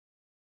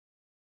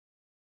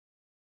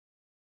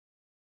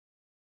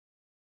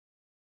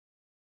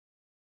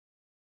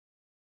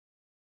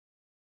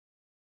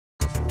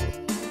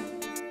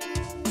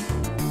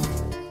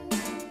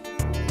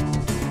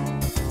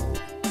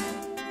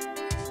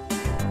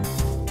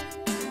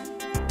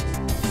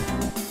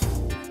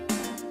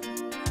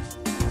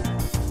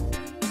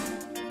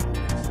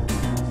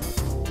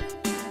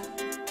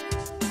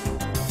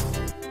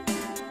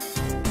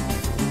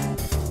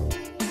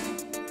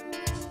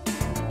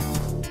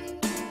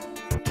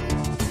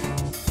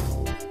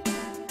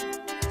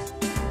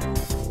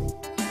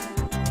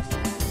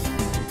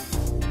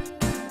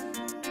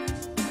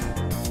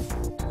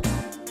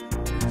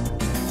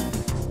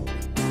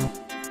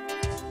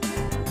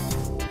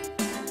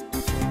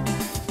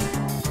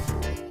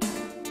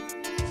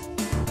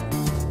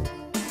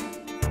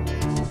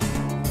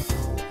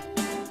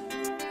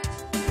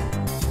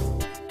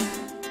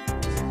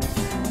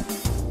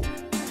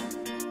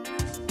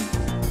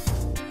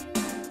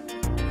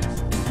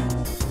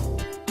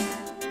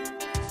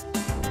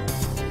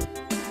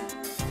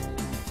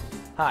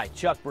Hi,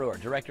 Chuck Brewer,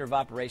 Director of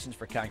Operations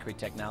for Concrete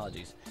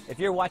Technologies. If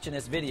you're watching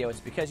this video,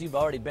 it's because you've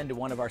already been to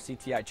one of our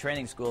CTI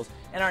training schools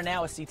and are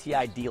now a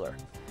CTI dealer.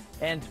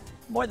 And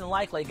more than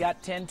likely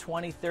got 10,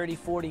 20, 30,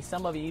 40,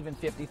 some of you even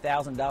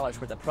 $50,000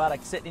 worth of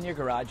product sitting in your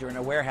garage or in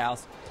a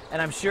warehouse. And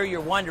I'm sure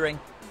you're wondering,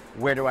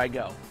 where do I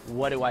go?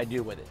 What do I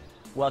do with it?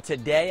 Well,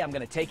 today I'm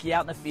going to take you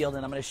out in the field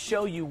and I'm going to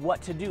show you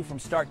what to do from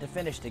start to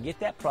finish to get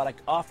that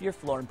product off your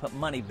floor and put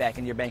money back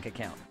in your bank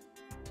account.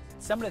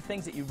 Some of the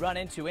things that you run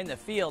into in the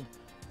field,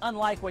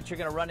 unlike what you're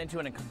going to run into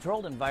in a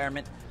controlled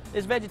environment,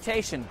 is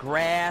vegetation,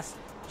 grass,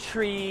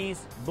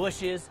 trees,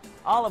 bushes,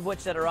 all of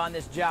which that are on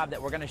this job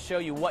that we're going to show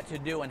you what to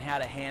do and how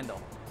to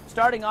handle.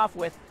 Starting off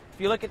with,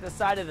 if you look at the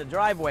side of the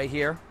driveway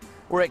here,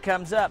 where it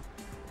comes up,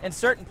 in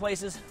certain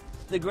places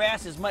the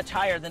grass is much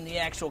higher than the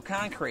actual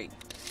concrete.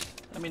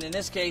 I mean, in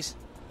this case,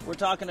 we're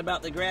talking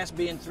about the grass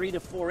being 3 to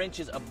 4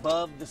 inches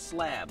above the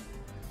slab.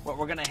 What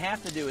we're going to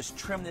have to do is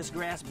trim this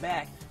grass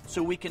back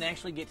so we can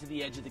actually get to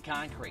the edge of the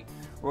concrete.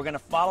 We're going to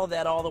follow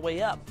that all the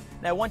way up.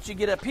 Now, once you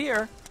get up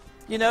here,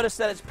 you notice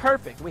that it's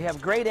perfect. We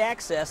have great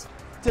access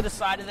to the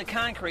side of the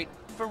concrete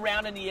for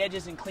rounding the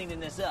edges and cleaning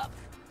this up.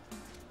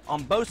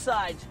 On both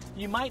sides,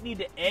 you might need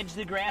to edge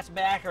the grass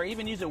back or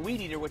even use a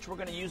weed eater, which we're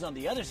going to use on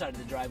the other side of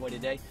the driveway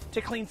today,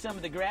 to clean some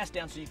of the grass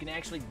down so you can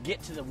actually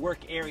get to the work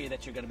area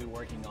that you're going to be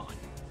working on.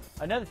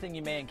 Another thing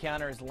you may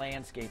encounter is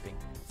landscaping.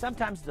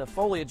 Sometimes the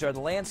foliage or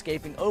the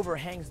landscaping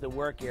overhangs the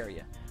work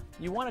area.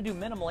 You want to do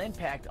minimal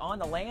impact on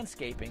the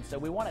landscaping, so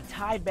we want to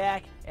tie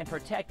back and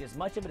protect as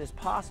much of it as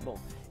possible.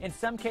 In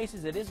some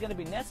cases, it is going to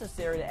be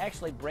necessary to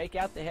actually break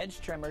out the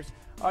hedge trimmers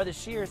or the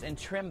shears and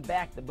trim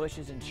back the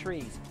bushes and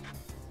trees.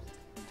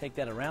 Take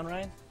that around,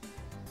 Ryan.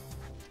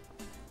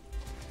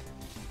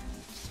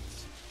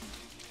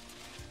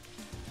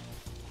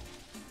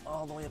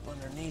 All the way up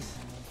underneath.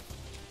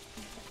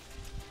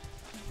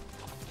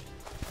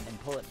 And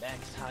pull it back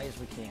as high as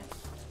we can.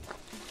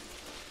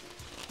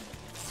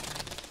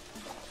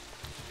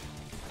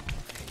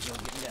 There you go,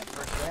 getting that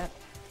first wrap.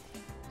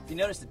 If you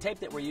notice, the tape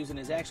that we're using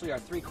is actually our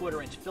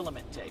 3/4 inch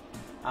filament tape.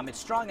 It's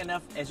strong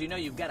enough, as you know,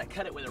 you've got to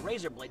cut it with a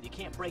razor blade. You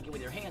can't break it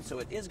with your hand, so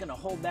it is going to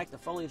hold back the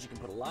foliage. You can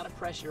put a lot of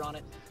pressure on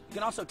it. You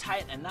can also tie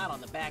it in a knot on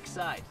the back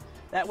side.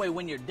 That way,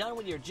 when you're done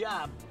with your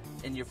job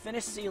and you're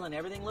finished sealing,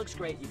 everything looks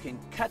great, you can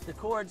cut the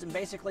cords and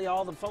basically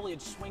all the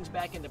foliage swings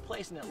back into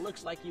place and it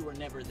looks like you were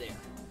never there.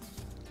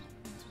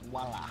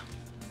 Voila.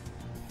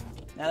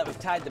 Now that we've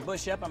tied the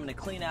bush up, I'm going to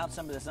clean out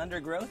some of this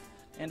undergrowth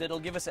and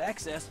it'll give us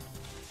access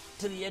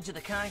to the edge of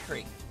the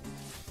concrete.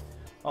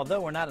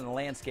 Although we're not in the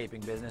landscaping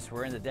business,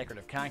 we're in the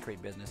decorative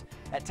concrete business,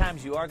 at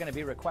times you are going to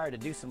be required to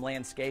do some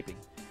landscaping.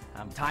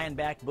 Tying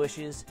back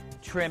bushes,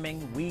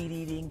 trimming, weed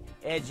eating,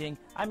 edging.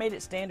 I made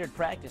it standard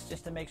practice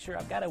just to make sure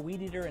I've got a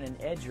weed eater and an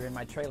edger in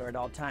my trailer at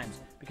all times,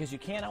 because you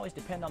can't always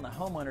depend on the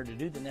homeowner to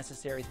do the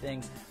necessary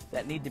things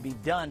that need to be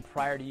done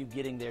prior to you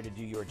getting there to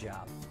do your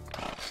job.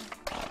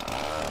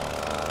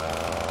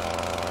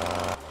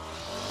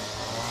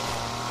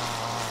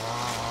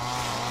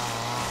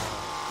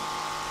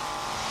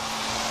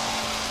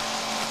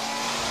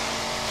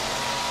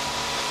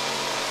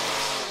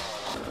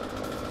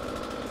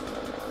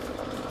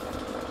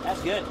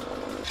 That's good.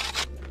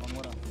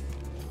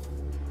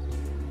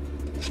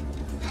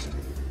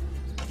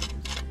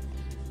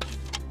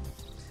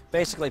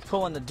 Basically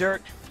pulling the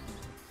dirt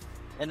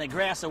and the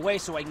grass away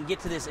so I can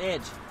get to this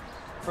edge.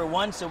 For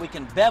one, so we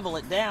can bevel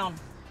it down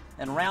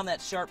and round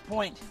that sharp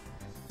point.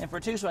 And for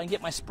two, so I can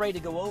get my spray to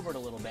go over it a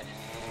little bit.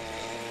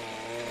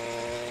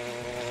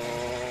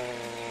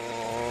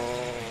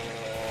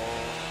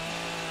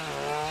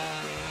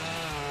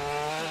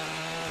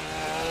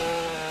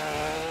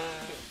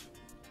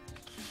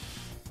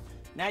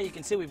 Now you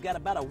can see we've got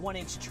about a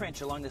 1-inch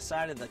trench along the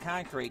side of the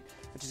concrete,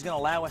 which is going to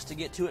allow us to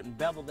get to it and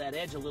bevel that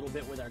edge a little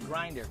bit with our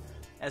grinder.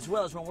 As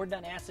well as when we're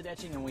done acid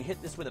etching and we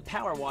hit this with a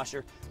power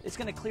washer, it's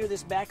going to clear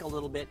this back a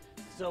little bit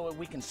so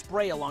we can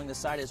spray along the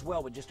side as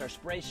well with just our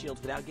spray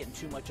shields without getting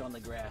too much on the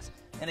grass.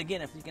 And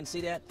again, if you can see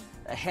that,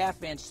 a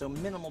 1/2 inch, so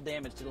minimal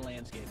damage to the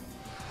landscape.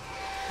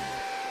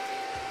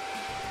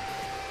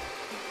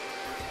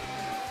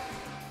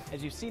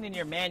 As you've seen in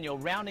your manual,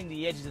 rounding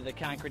the edges of the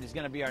concrete is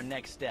going to be our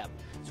next step.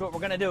 So what we're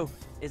going to do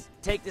is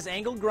take this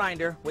angled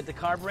grinder with the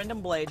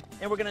carborundum blade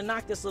and we're going to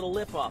knock this little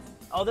lip off.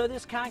 Although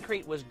this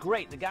concrete was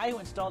great, the guy who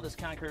installed this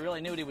concrete really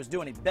knew what he was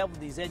doing. He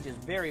beveled these edges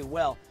very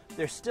well.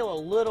 There's still a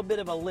little bit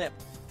of a lip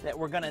that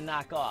we're going to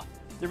knock off.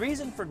 The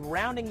reason for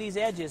rounding these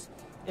edges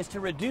is to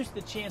reduce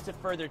the chance of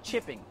further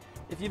chipping.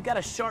 If you've got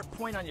a sharp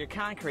point on your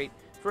concrete,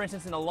 for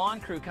instance, and a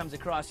lawn crew comes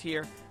across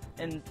here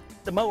and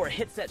the mower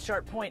hits that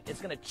sharp point,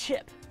 it's going to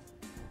chip.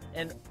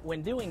 And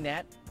when doing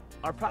that,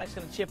 our product's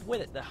going to chip with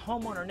it. The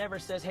homeowner never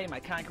says, hey, my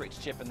concrete's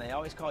chipping. They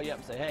always call you up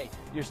and say, hey,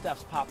 your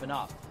stuff's popping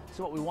off.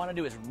 So what we want to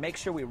do is make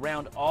sure we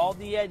round all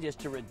the edges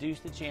to reduce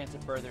the chance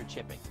of further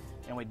chipping.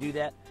 And we do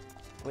that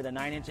with a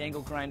 9-inch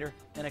angle grinder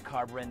and a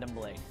carborundum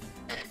blade.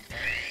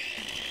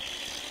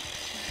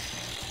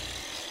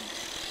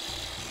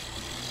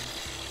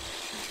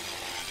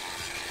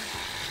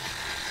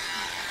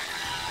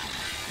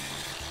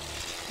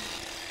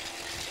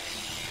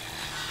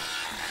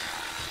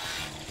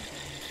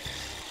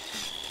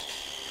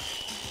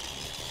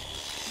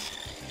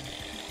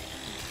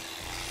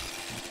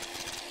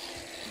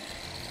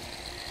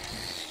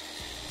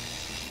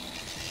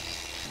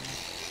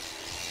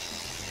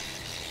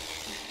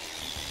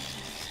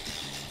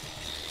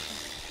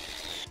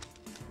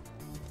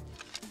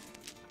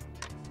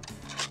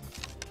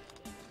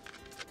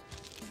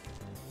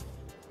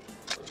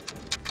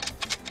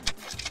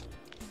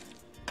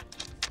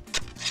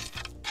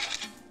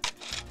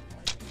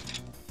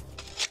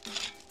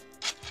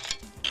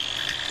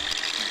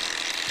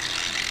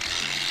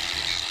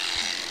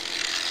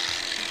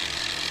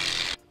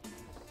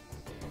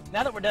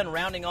 Now that we're done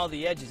rounding all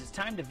the edges, it's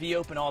time to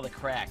V-open all the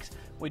cracks.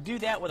 We do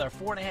that with our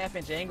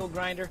 4.5-inch angle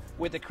grinder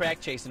with the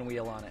crack chasing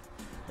wheel on it.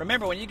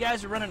 Remember, when you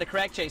guys are running a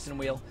crack chasing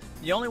wheel,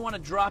 you only want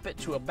to drop it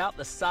to about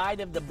the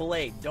side of the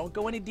blade. Don't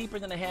go any deeper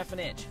than 1/2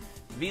 inch.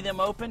 V them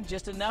open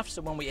just enough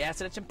so when we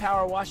acid etch and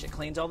power wash, it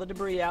cleans all the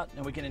debris out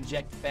and we can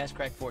inject Fast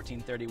Crack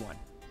 1431.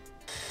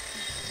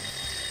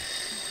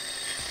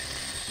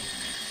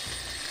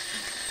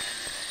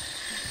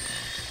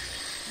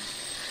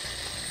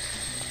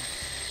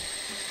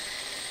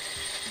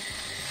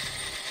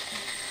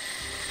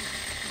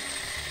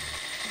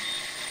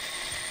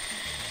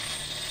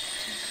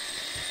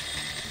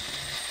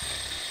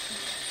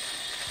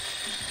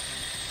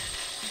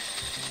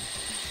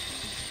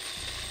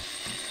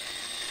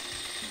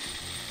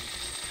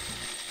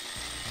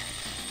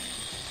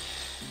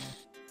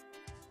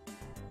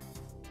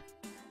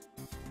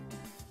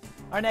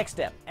 Our next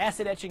step,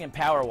 acid etching and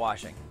power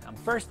washing.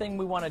 First thing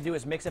we want to do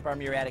is mix up our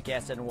muriatic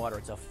acid and water.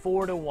 It's a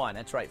 4-to-1.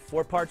 That's right,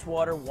 4 parts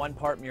water, 1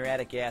 part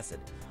muriatic acid.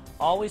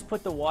 Always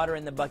put the water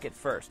in the bucket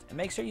first. And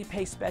make sure you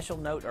pay special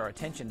note or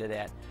attention to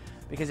that,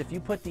 because if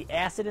you put the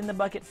acid in the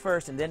bucket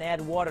first and then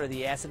add water,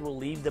 the acid will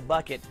leave the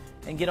bucket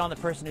and get on the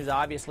person who's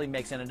obviously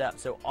mixing it up.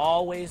 So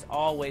always,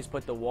 always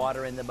put the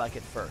water in the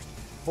bucket first.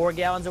 4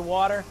 gallons of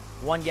water,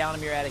 1 gallon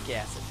of muriatic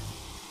acid.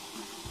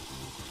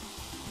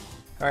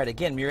 All right,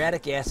 again,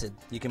 muriatic acid.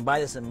 You can buy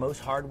this in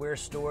most hardware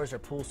stores or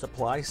pool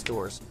supply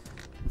stores.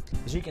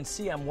 As you can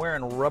see, I'm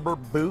wearing rubber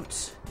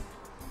boots,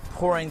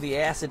 pouring the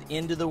acid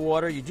into the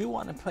water. You do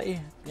want to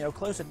pay,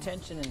 close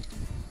attention and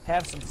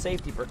have some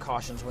safety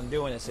precautions when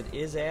doing this. It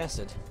is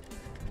acid.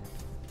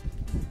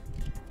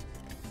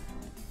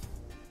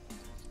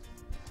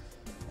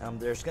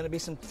 There's going to be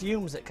some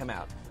fumes that come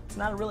out. It's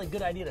not a really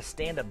good idea to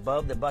stand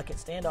above the bucket.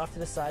 Stand off to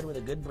the side with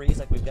a good breeze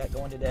like we've got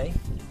going today.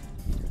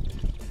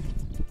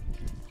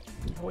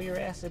 Pour your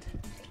acid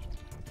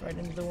right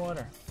into the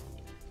water.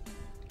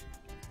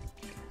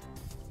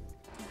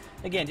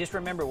 Again, just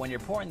remember when you're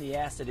pouring the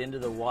acid into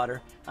the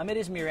water, it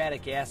is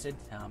muriatic acid.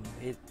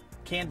 It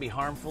can be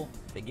harmful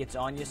if it gets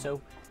on you,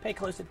 so pay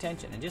close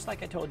attention. And just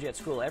like I told you at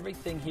school,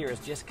 everything here is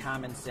just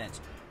common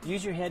sense.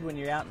 Use your head when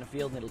you're out in the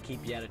field and it'll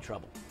keep you out of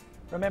trouble.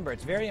 Remember,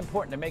 it's very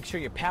important to make sure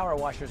your power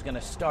washer is going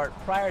to start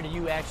prior to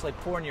you actually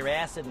pouring your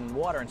acid and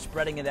water and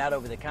spreading it out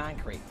over the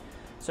concrete.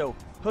 So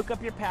hook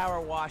up your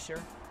power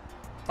washer,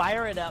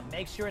 fire it up,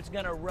 make sure it's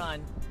going to run,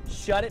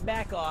 shut it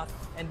back off,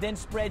 and then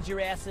spread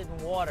your acid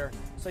and water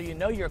so you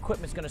know your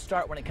equipment's going to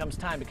start when it comes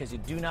time, because you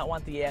do not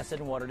want the acid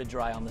and water to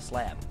dry on the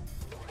slab.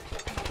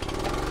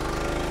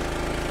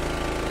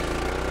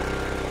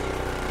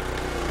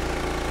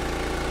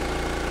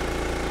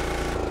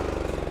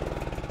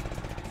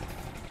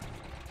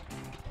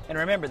 And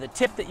remember, the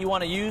tip that you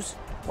want to use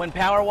when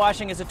power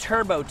washing is a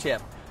turbo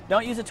tip.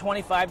 Don't use a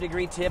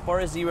 25-degree tip or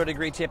a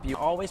 0-degree tip. You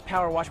always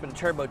power wash with a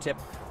turbo tip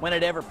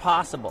whenever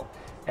possible.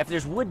 If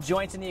there's wood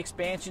joints in the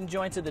expansion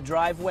joints of the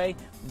driveway,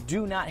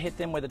 do not hit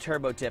them with a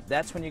turbo tip.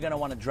 That's when you're going to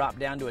want to drop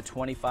down to a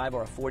 25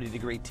 or a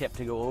 40-degree tip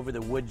to go over the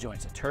wood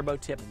joints. A turbo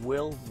tip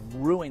will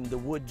ruin the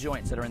wood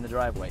joints that are in the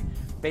driveway.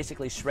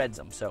 Basically shreds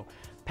them. So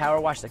power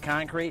wash the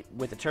concrete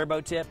with the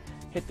turbo tip,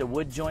 hit the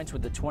wood joints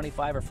with the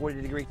 25 or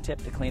 40-degree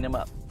tip to clean them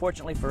up.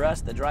 Fortunately for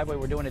us, the driveway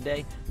we're doing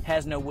today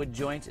has no wood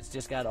joints. It's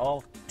just got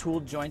all tool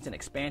joints and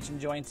expansion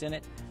joints in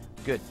it.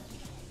 Good.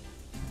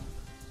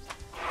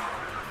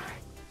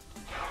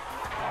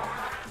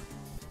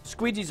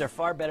 Squeegees are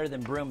far better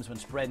than brooms when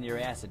spreading your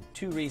acid.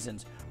 2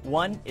 reasons.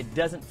 1, it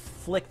doesn't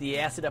flick the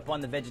acid up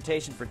on the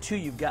vegetation. For 2,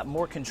 you've got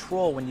more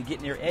control when you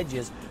get near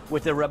edges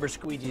with a rubber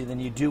squeegee than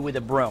you do with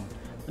a broom.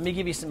 Let me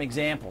give you some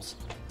examples.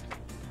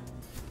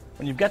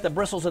 When you've got the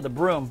bristles of the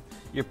broom,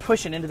 you're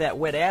pushing into that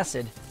wet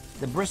acid,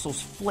 the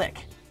bristles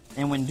flick.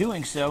 And when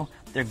doing so,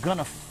 they're going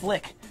to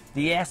flick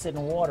the acid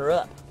and water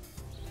up.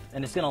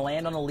 And it's going to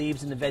land on the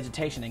leaves and the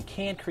vegetation and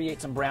can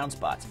create some brown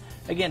spots.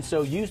 Again,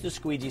 so use the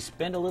squeegee,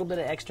 spend a little bit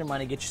of extra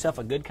money, get yourself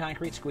a good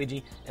concrete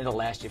squeegee, and it'll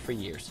last you for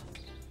years.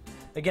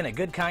 Again, a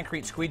good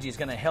concrete squeegee is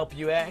going to help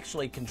you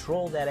actually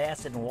control that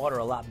acid and water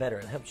a lot better.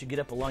 It helps you get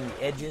up along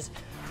the edges,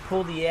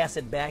 pull the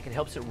acid back, it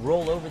helps it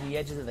roll over the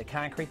edges of the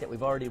concrete that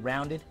we've already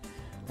rounded,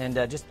 and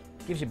just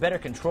gives you better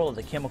control of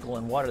the chemical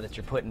and water that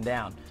you're putting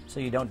down so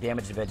you don't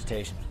damage the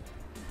vegetation.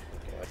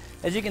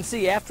 As you can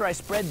see, after I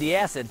spread the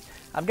acid,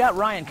 I've got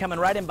Ryan coming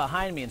right in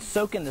behind me and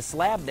soaking the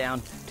slab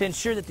down to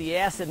ensure that the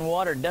acid and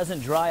water doesn't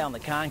dry on the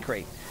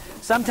concrete.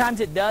 Sometimes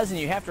it does and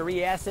you have to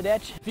re-acid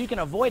etch. If you can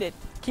avoid it,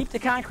 keep the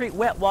concrete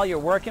wet while you're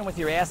working with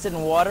your acid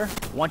and water.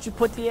 Once you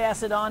put the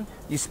acid on,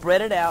 you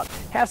spread it out.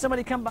 Have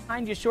somebody come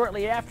behind you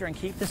shortly after and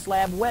keep the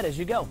slab wet as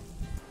you go.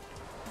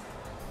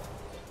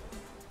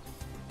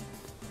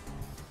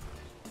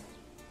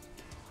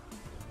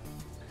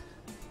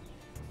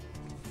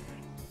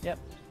 Yep,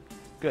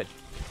 good.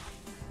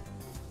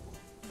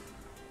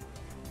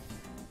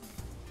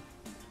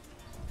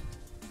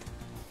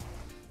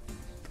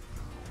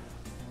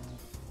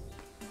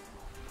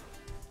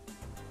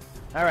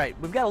 All right,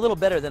 we've got a little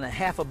better than a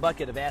half a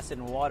bucket of acid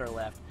and water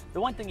left. The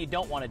one thing you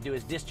don't want to do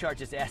is discharge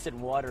this acid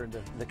and water into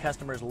the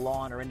customer's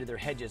lawn or into their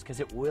hedges, because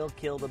it will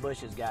kill the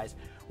bushes, guys.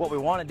 What we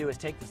want to do is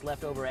take this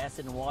leftover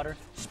acid and water,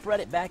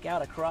 spread it back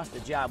out across the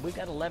job. We've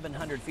got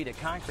 1,100 feet of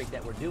concrete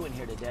that we're doing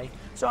here today,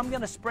 so I'm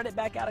going to spread it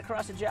back out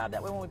across the job.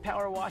 That way when we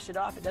power wash it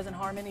off, it doesn't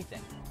harm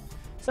anything.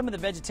 Some of the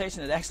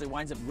vegetation that actually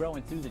winds up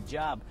growing through the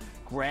job,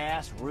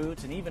 grass,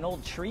 roots, and even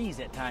old trees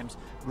at times,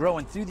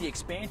 growing through the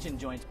expansion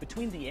joints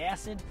between the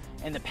acid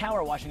and the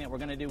power washing that we're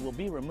going to do will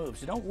be removed.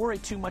 So don't worry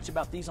too much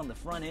about these on the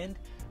front end.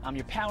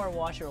 Your power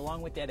washer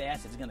along with that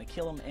acid is going to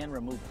kill them and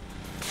remove them.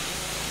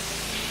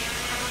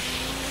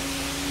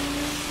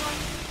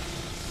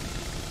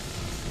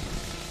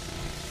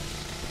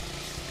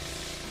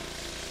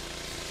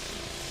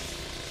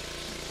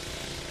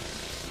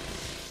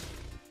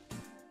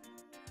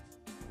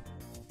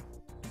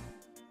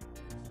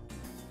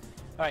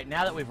 All right,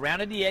 now that we've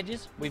rounded the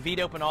edges, we've V'd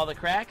open all the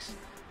cracks,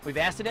 we've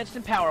acid etched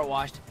and power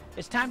washed,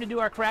 it's time to do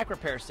our crack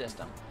repair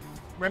system.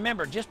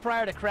 Remember, just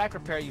prior to crack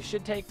repair, you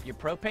should take your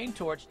propane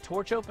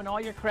torch open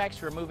all your cracks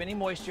to remove any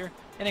moisture,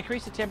 and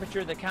increase the temperature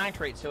of the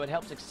concrete so it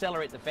helps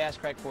accelerate the Fast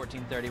Crack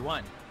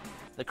 1431.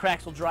 The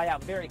cracks will dry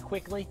out very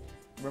quickly,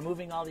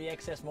 removing all the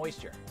excess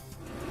moisture.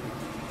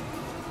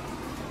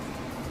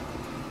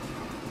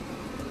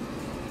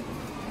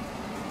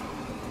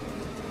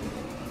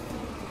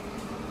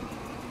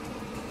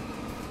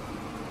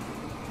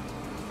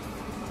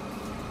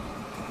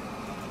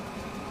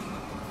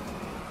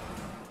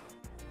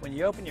 When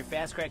you open your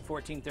Fast Crack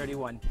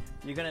 1431,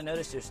 you're going to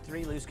notice there's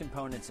 3 loose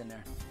components in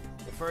there.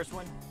 The first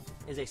one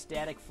is a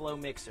static flow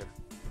mixer.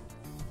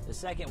 The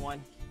second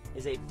one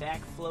is a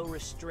backflow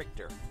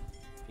restrictor.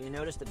 If you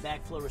notice the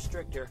backflow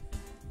restrictor,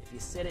 if you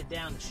set it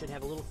down, it should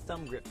have a little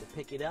thumb grip to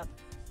pick it up,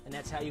 and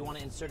that's how you want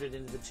to insert it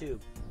into the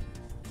tube.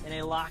 And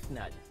a lock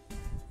nut.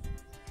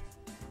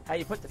 How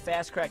you put the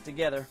Fast Crack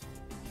together,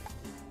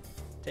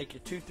 take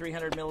your 2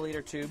 300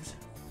 milliliter tubes,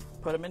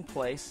 put them in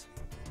place,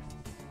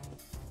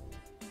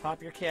 pop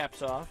your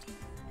caps off,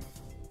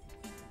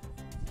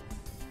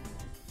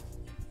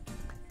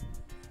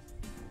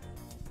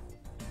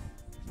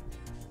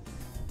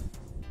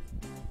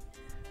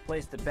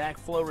 place the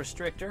backflow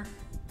restrictor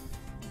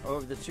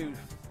over the 2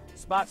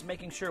 spots,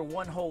 making sure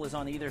one hole is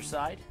on either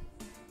side.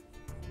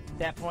 At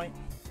that point,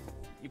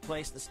 you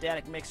place the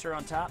static mixer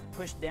on top,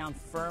 push down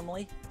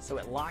firmly so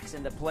it locks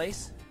into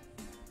place,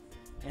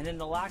 and then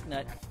the lock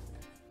nut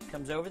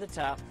comes over the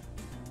top,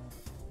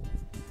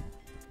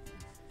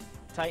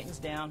 tightens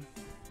down,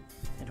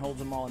 and holds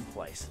them all in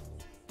place.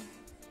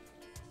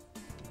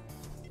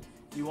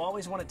 You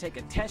always want to take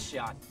a test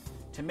shot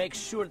to make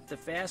sure that the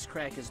Fast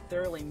Crack is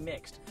thoroughly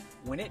mixed.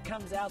 When it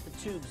comes out the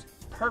tubes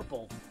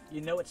purple, you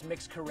know it's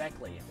mixed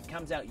correctly. If it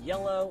comes out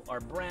yellow or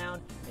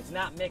brown, it's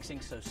not mixing,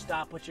 so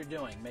stop what you're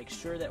doing. Make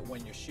sure that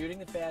when you're shooting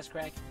the Fast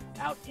Crack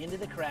out into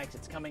the cracks,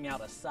 it's coming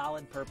out a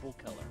solid purple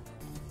color.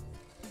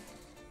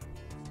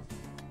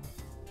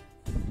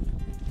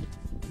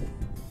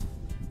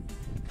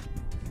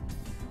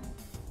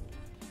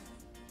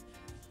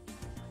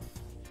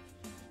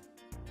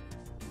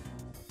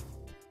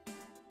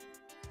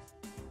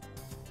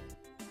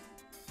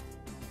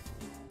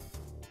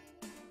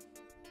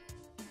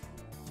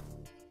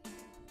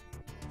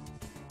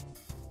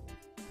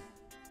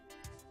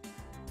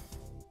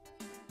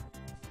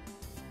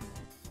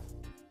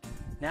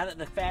 Now that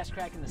the Fast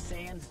Crack and the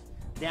sand's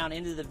down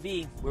into the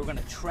V, we're going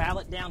to trowel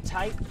it down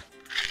tight.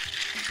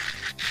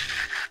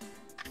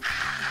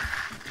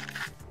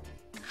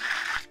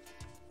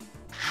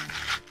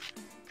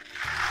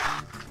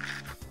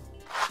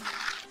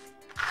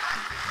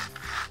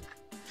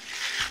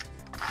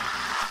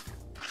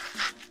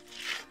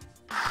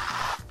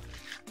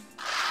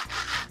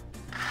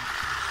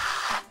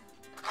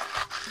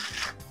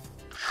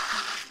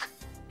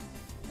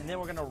 And then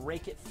we're going to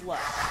rake it flush.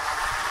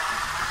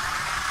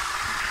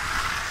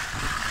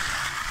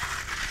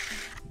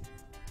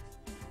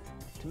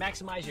 To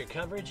maximize your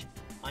coverage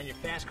on your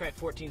Fast Crack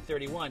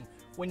 1431,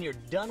 when you're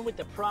done with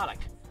the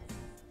product,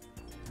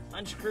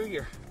 unscrew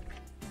your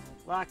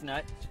lock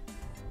nut,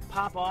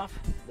 pop off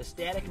the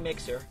static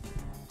mixer,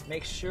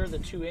 make sure the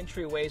 2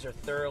 entryways are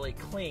thoroughly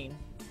clean,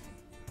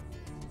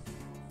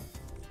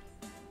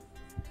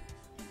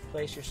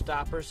 place your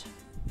stoppers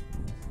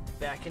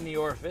back in the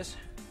orifice,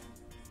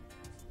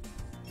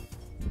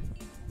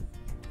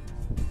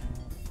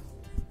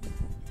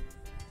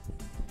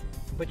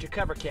 put your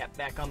cover cap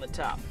back on the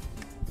top.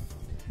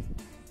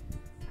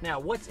 Now,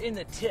 what's in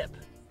the tip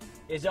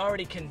is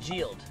already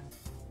congealed.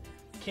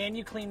 Can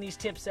you clean these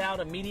tips out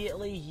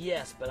immediately?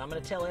 Yes, but I'm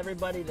going to tell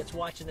everybody that's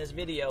watching this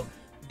video,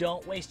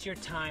 don't waste your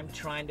time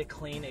trying to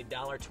clean a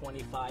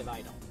 $1.25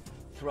 item.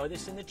 Throw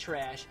this in the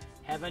trash,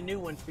 have a new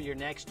one for your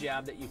next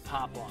job that you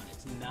pop on.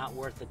 It's not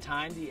worth the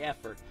time, the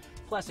effort.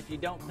 Plus, if you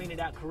don't clean it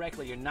out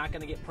correctly, you're not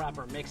going to get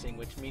proper mixing,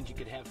 which means you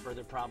could have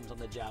further problems on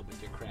the job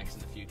with your cracks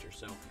in the future.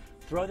 So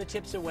throw the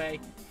tips away,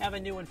 have a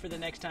new one for the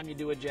next time you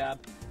do a job,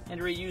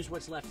 and reuse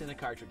what's left in the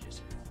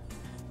cartridges.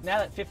 Now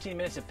that 15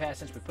 minutes have passed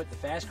since we put the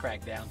fast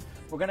crack down,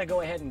 we're going to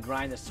go ahead and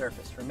grind the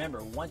surface.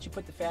 Remember, once you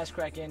put the fast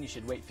crack in, you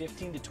should wait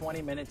 15 to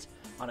 20 minutes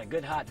on a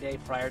good hot day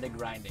prior to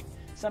grinding.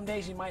 Some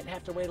days you might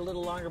have to wait a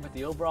little longer, but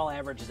the overall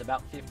average is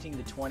about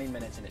 15 to 20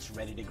 minutes and it's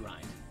ready to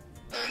grind.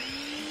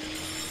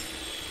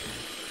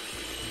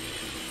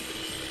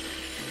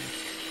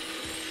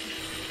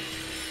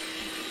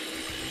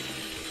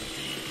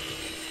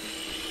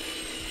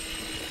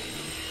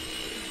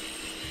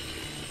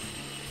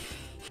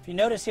 If you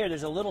notice here,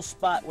 there's a little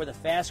spot where the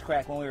fast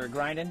crack, when we were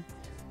grinding,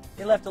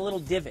 it left a little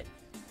divot.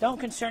 Don't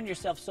concern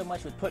yourself so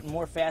much with putting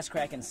more fast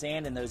crack and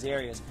sand in those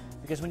areas,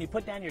 because when you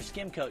put down your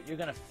skim coat, you're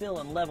going to fill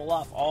and level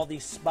off all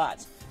these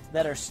spots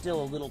that are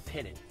still a little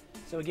pitted.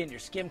 So again, your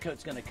skim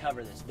coat's going to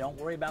cover this. Don't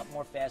worry about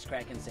more fast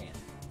crack and sand.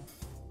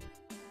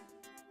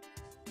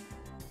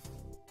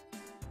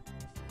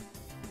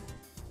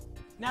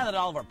 Now that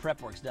all of our prep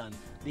work's done,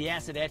 the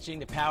acid etching,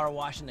 the power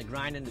washing, the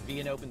grinding, the V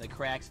and open, the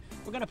cracks,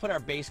 we're going to put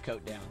our base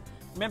coat down.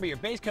 Remember, your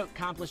base coat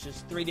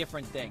accomplishes three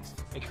different things.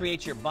 It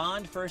creates your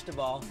bond, first of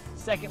all.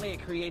 Secondly,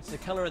 it creates the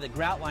color of the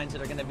grout lines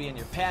that are going to be in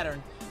your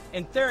pattern.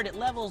 And third, it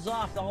levels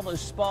off all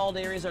those spalled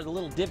areas or the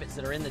little divots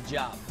that are in the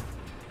job.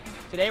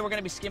 Today, we're going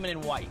to be skimming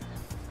in white.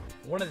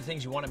 One of the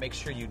things you want to make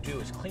sure you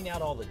do is clean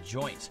out all the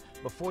joints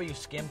before you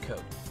skim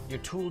coat. Your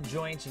tool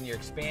joints and your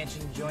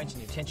expansion joints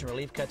and your tension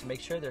relief cuts,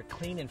 make sure they're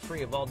clean and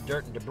free of all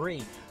dirt and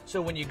debris.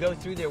 So when you go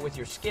through there with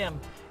your skim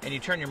and you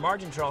turn your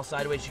margin trawl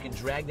sideways, you can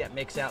drag that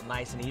mix out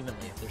nice and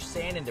evenly. If there's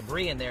sand and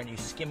debris in there and you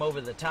skim over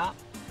the top,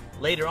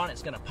 later on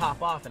it's going to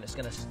pop off and it's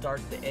going to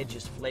start the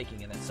edges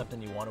flaking, and that's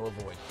something you want to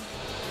avoid.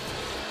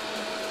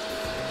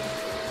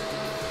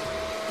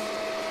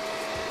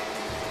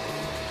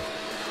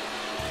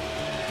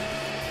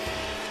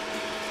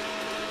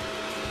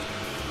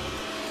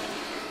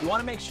 You want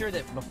to make sure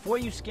that before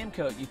you skim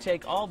coat, you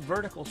take all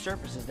vertical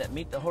surfaces that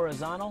meet the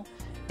horizontal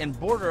and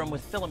border them with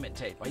filament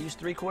tape. I use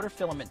 3/4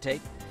 filament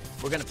tape.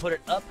 We're going to put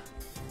it up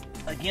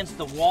against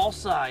the wall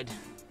side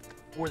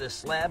where the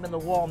slab and the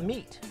wall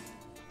meet.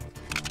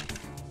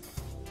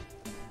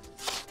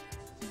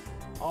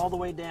 All the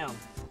way down.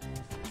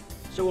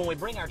 So when we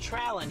bring our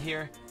trowel in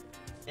here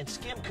and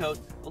skim coat,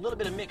 a little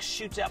bit of mix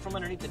shoots out from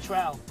underneath the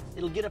trowel.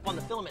 It'll get up on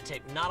the filament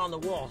tape, not on the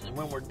walls. And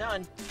when we're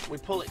done, we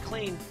pull it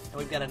clean and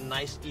we've got a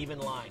nice even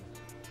line.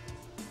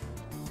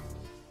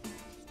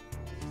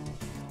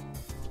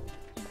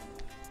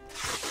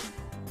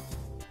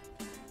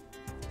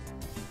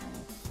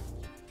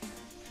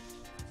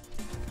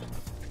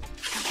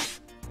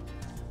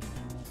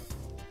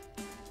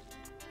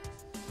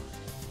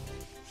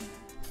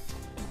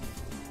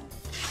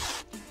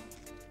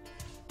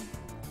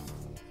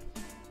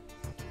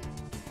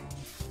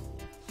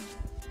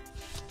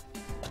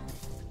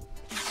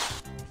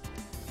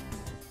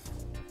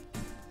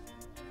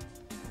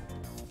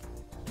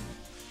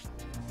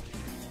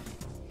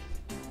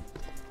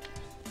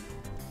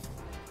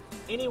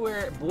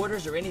 Anywhere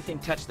borders or anything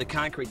touch the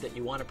concrete that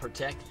you want to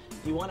protect,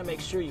 you want to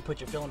make sure you put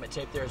your filament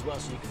tape there as well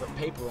so you can put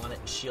paper on it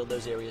and shield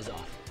those areas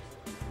off.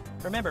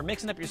 Remember,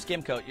 mixing up your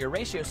skim coat, your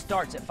ratio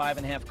starts at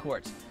 5½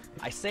 quarts.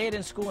 I say it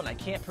in school and I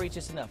can't preach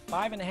this enough.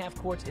 5½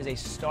 quarts is a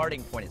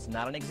starting point. It's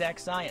not an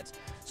exact science.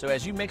 So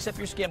as you mix up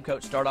your skim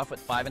coat, start off with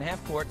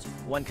 5½ quarts,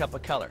 1 cup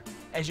of color.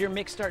 As your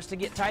mix starts to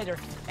get tighter,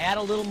 add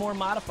a little more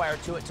modifier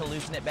to it to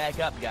loosen it back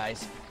up,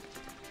 guys.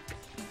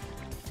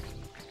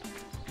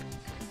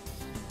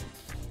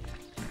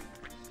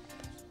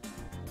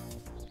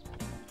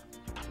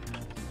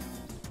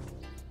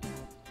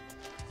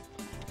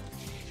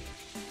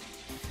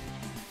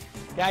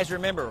 Guys,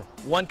 remember,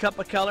 1 cup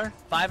of color,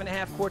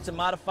 5½ quarts of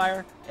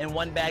modifier, and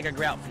 1 bag of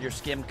grout for your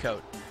skim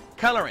coat.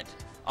 Colorant.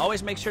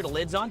 Always make sure the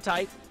lid's on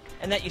tight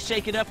and that you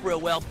shake it up real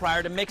well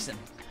prior to mixing.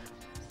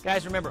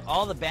 Guys, remember,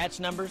 all the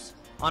batch numbers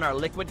on our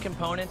liquid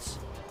components,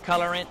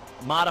 colorant,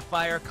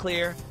 modifier,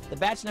 clear, the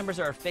batch numbers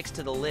are affixed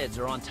to the lids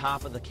or on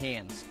top of the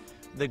cans.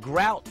 The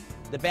grout,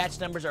 the batch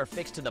numbers are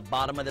affixed to the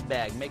bottom of the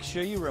bag. Make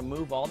sure you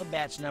remove all the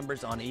batch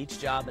numbers on each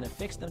job and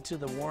affix them to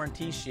the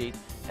warranty sheet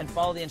and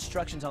follow the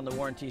instructions on the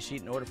warranty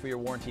sheet in order for your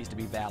warranties to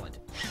be valid.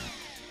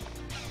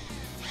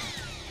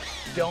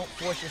 Don't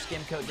force your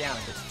skim coat down.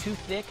 If it's too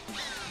thick,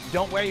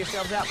 don't wear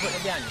yourselves out putting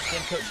it down. Your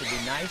skim coat should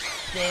be nice,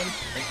 thin,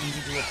 and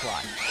easy to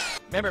apply.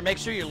 Remember, make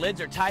sure your lids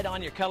are tight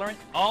on your colorant.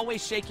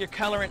 Always shake your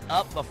colorant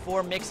up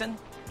before mixing.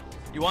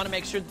 You want to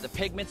make sure that the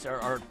pigments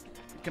are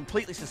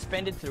completely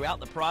suspended throughout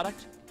the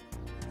product.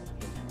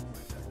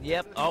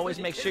 Yep, always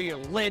make sure your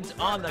lid's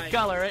on the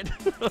colorant.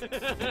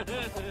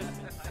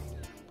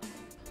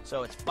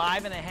 So it's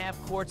 5½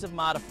 quarts of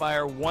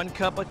modifier, 1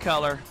 cup of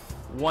color,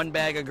 1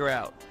 bag of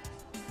grout.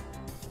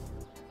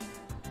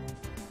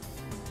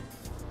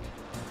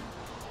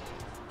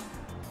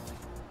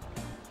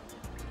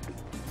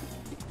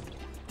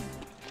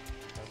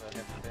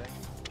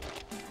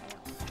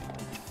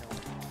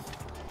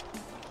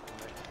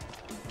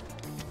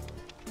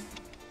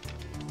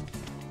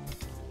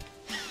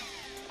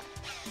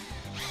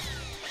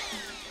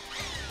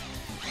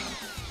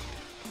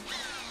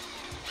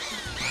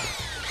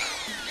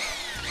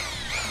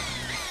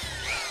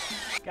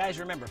 Guys,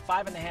 remember,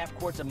 5.5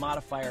 quarts of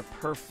modifier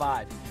per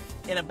 5.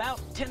 In about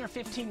 10 or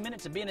 15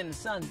 minutes of being in the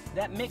sun,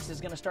 that mix is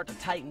going to start to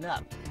tighten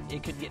up.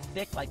 It could get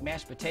thick like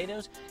mashed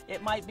potatoes.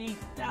 It might be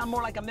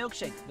more like a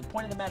milkshake. The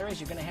point of the matter is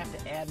you're going to have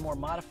to add more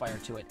modifier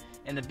to it.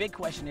 And the big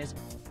question is,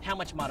 how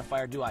much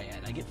modifier do I add?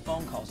 I get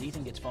phone calls.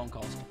 Ethan gets phone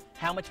calls.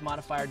 How much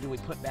modifier do we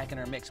put back in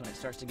our mix when it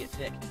starts to get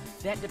thick?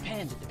 That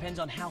depends. It depends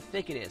on how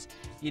thick it is.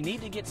 You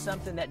need to get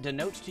something that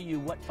denotes to you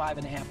what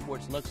 5.5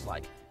 quarts looks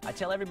like. I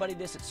tell everybody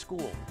this at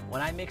school.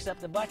 When I mix up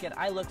the bucket,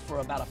 I look for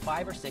about a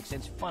 5 or 6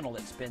 inch funnel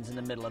that spins in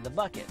the middle of the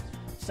bucket.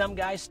 Some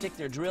guys stick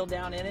their drill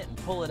down in it and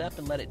pull it up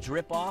and let it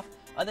drip off.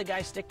 Other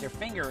guys stick their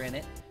finger in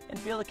it and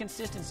feel the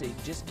consistency.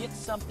 Just get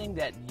something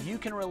that you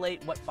can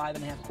relate what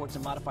 5.5 quarts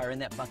of modifier in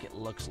that bucket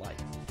looks like.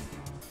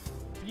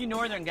 For you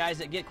northern guys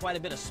that get quite a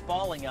bit of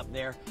spalling up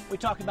there, we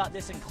talk about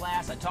this in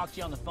class. I talked to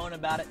you on the phone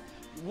about it.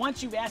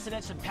 Once you've acid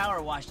etched and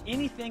power washed,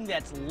 anything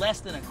that's less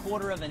than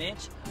 1/4 of an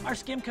inch, our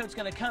skim coat's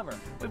going to cover.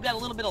 We've got a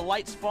little bit of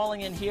light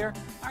spalling in here.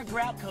 Our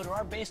grout coat or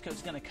our base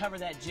coat's going to cover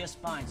that just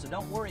fine, so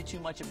don't worry too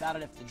much about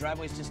it if the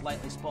driveway's just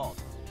lightly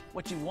spalled.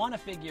 What you want to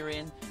figure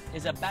in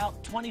is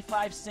about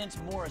 25 cents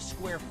more a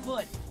square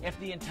foot if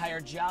the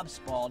entire job's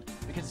spalled,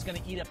 because it's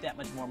going to eat up that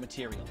much more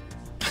material.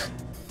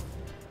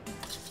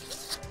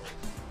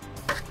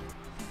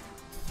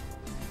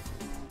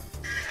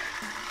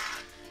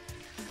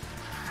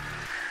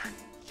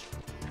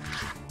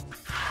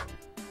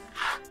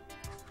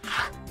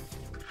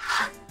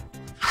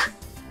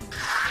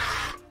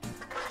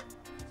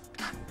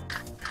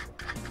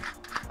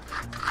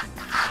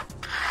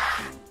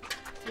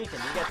 Ethan,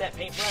 you got that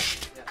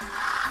paintbrush? Yeah.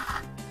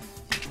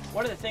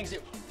 One of the things that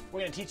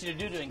we're going to teach you to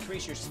do to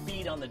increase your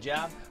speed on the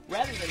job,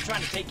 rather than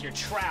trying to take your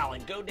trowel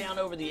and go down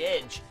over the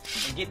edge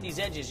and get these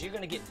edges, you're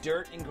going to get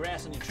dirt and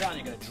grass on your trowel and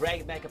you're going to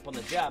drag it back up on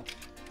the job.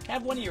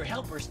 Have one of your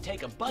helpers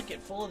take a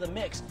bucket full of the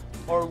mix,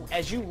 or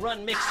as you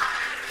run mix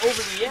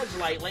over the edge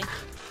lightly,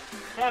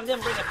 have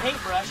them bring a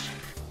paintbrush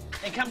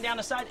and come down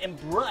the side and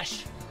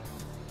brush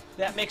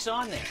that mix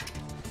on there.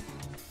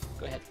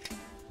 Go ahead.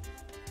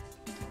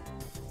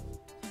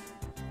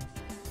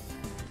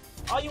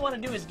 All you want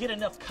to do is get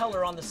enough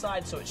color on the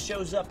side so it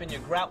shows up in your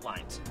grout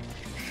lines.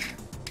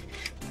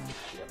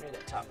 Get up near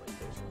that top right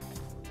there.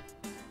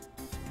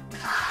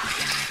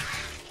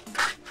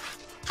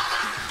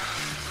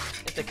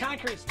 If the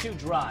concrete's too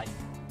dry,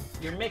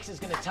 your mix is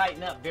going to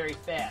tighten up very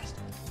fast.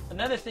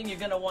 Another thing you're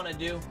going to want to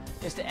do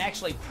is to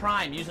actually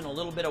prime using a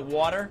little bit of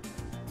water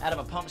out of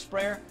a pump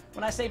sprayer.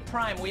 When I say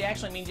prime, we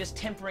actually mean just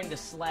tempering the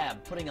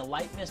slab, putting a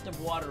light mist of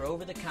water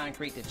over the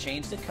concrete to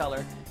change the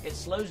color. It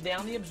slows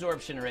down the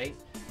absorption rate,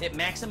 it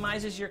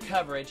maximizes your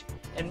coverage,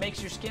 and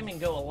makes your skimming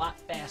go a lot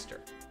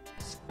faster.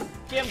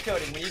 Skim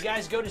coating. When you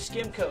guys go to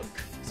skim coat,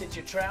 sit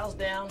your trowels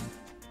down,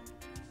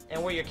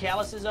 and where your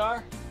calluses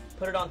are,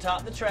 put it on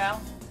top of the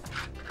trowel,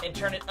 and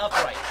turn it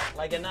upright,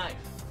 like a knife.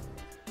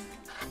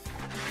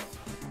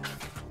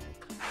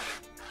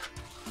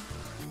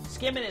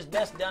 Skimming is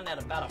best done at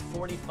about a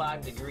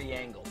 45-degree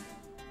angle.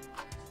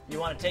 You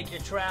want to take your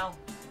trowel,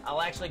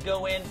 I'll actually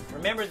go in.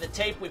 Remember, the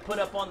tape we put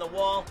up on the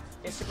wall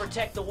is to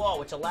protect the wall,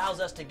 which allows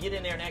us to get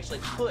in there and actually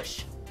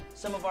push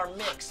some of our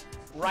mix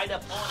right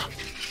up on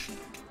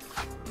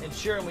it,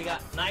 ensuring we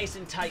got nice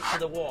and tight to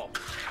the wall.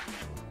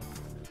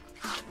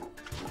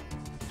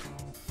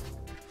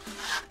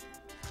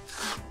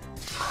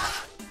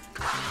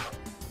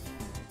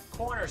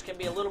 Corners can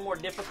be a little more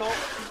difficult.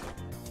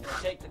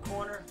 Take the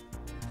corner,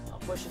 I'll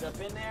push it up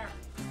in there.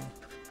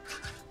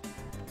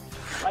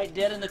 Right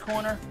dead in the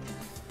corner,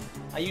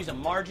 I use a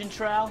margin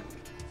trowel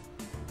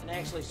and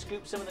actually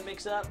scoop some of the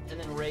mix up and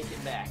then rake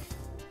it back.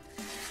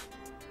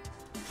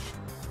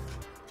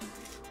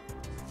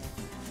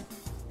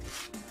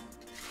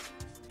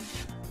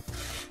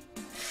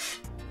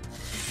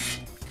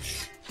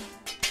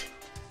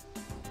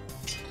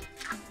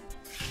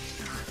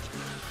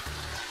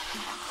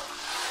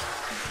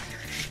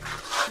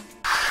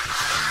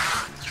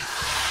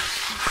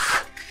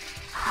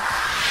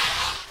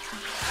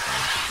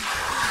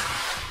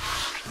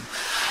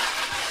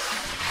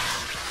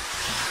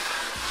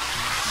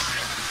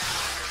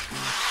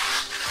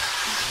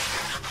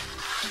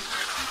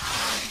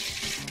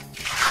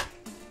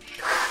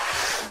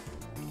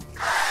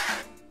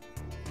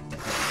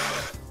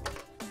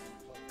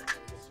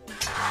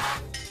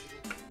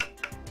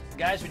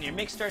 Guys, when your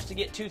mix starts to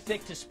get too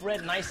thick to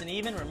spread nice and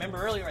even, remember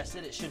earlier I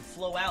said it should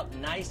flow out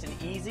nice and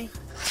easy.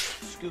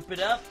 Scoop it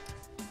up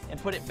and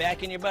put it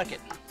back in your bucket.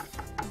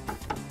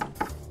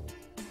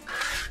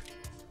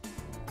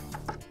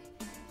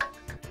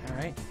 All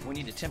right, we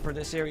need to temper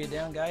this area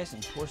down, guys,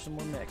 and pour some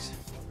more mix.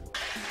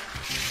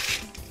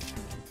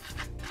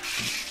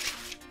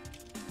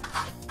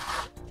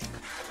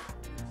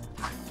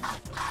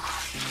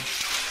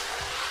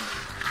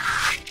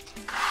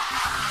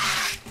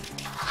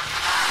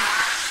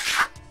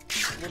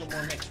 A little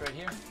more mix right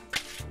here.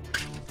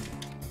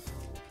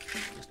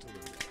 Just a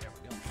little bit. There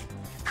we go.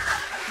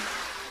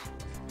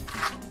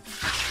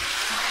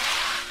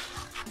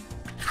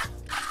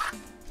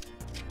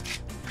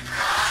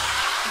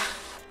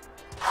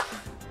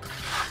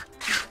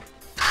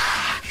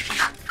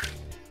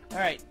 All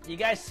right, you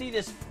guys see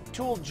this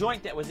tool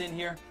joint that was in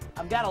here?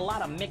 I've got a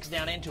lot of mix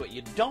down into it.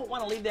 You don't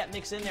want to leave that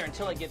mix in there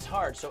until it gets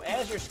hard. So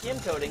as you're skim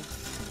coating,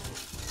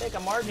 take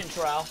a margin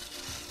trowel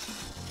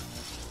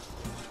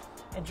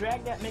and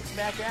drag that mix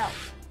back out.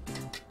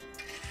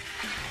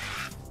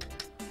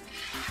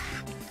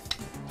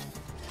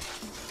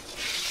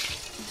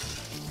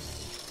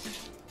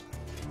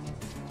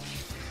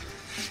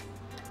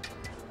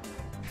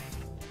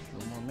 A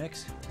little more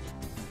mix.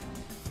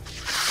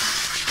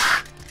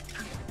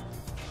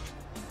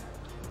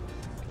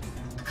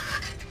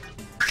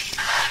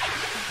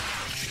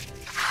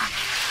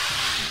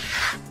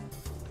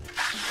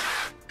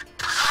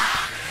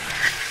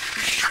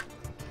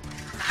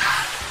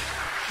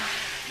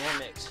 More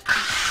mix.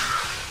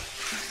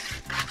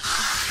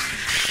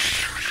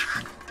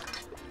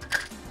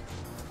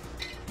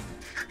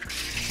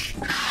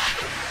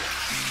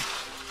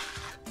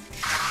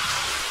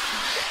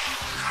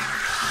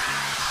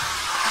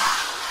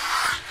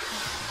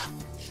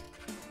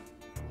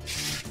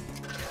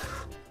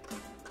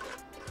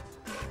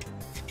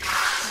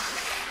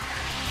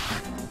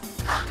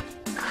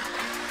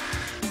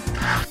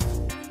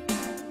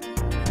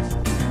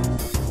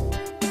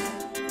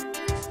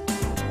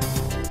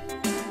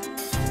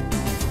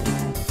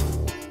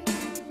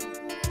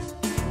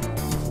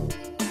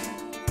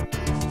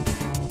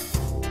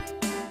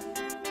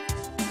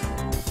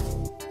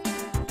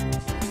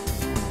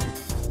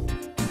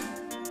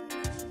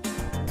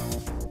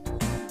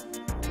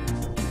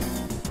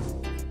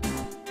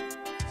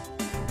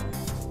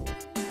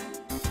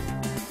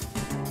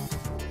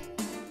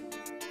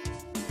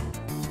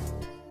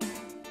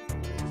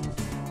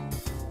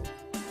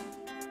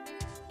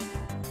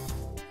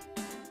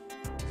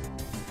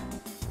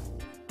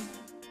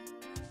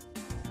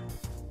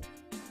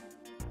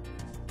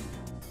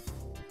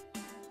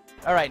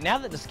 All right, now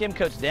that the skim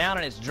coat's down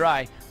and it's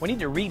dry, we need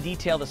to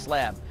re-detail the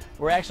slab.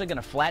 We're actually going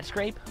to flat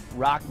scrape,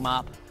 rock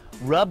mop,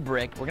 rub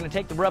brick. We're going to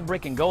take the rub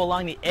brick and go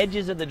along the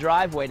edges of the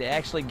driveway to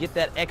actually get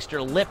that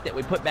extra lip that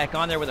we put back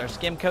on there with our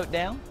skim coat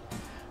down.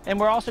 And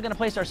we're also going to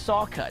place our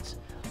saw cuts.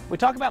 We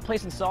talk about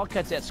placing saw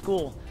cuts at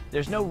school.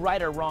 There's no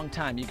right or wrong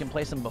time. You can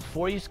place them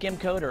before you skim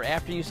coat or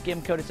after you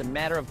skim coat. It's a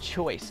matter of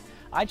choice.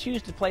 I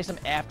choose to place them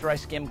after I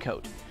skim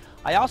coat.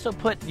 I also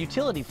put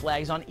utility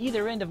flags on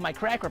either end of my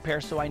crack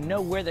repair so I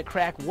know where the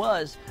crack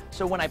was,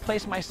 so when I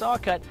place my saw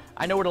cut,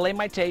 I know where to lay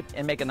my tape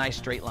and make a nice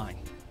straight line.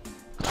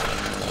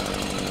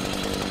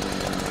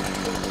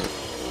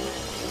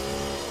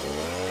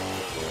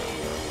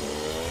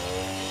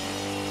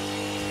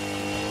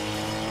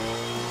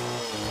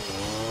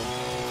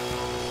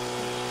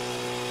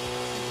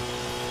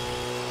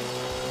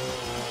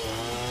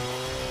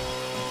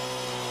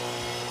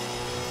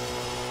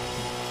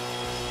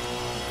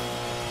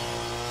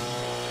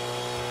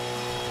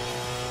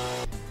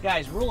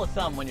 Guys, rule of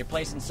thumb when you're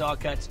placing saw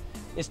cuts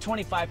is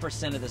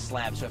 25% of the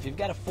slab. So if you've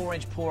got a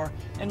 4-inch pour,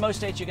 in most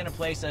states you're going to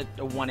place a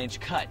 1-inch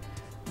cut.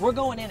 We're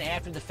going in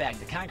after the fact.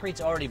 The concrete's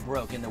already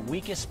broke, and the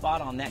weakest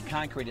spot on that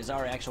concrete is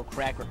our actual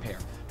crack repair.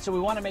 So we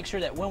want to make sure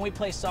that when we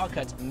place saw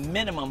cuts,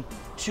 minimum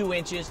 2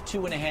 inches,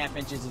 2.5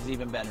 inches is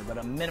even better, but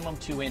a minimum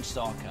 2-inch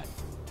saw cut.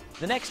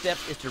 The next step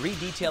is to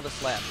re-detail the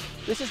slab.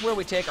 This is where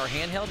we take our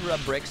handheld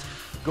rub bricks,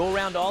 go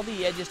around all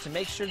the edges to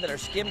make sure that our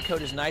skim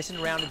coat is nice and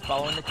rounded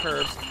following the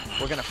curves.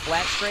 We're going to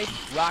flat scrape,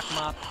 rock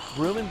mop,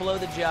 broom and blow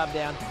the job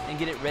down, and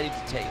get it ready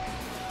to tape.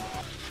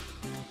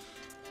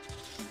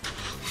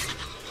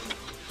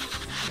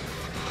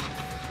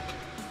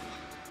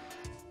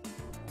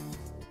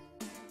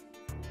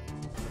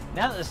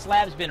 Now that the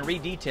slab's been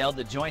re-detailed,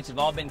 the joints have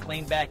all been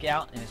cleaned back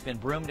out, and it's been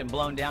broomed and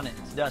blown down and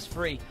it's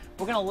dust-free,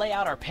 we're going to lay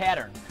out our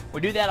pattern. We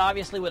do that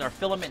obviously with our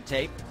filament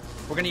tape.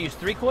 We're going to use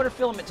 3/4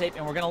 filament tape,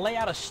 and we're going to lay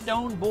out a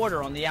stone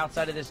border on the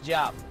outside of this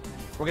job.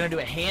 We're going to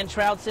do a hand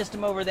trowel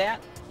system over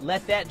that,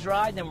 let that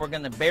dry, then we're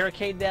going to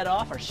barricade that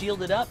off or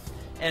shield it up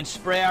and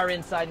spray our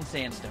inside in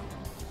sandstone.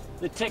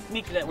 The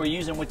technique that we're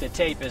using with the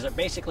tape is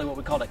basically what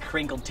we call a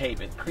crinkled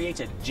tape. It creates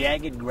a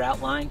jagged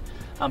grout line.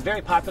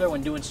 Very popular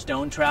when doing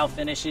stone trowel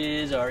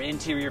finishes or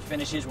interior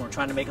finishes when we're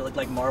trying to make it look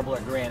like marble or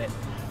granite.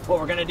 What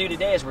we're going to do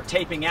today is we're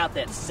taping out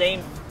that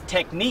same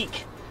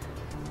technique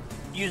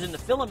using the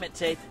filament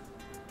tape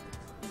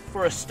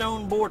for a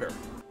stone border.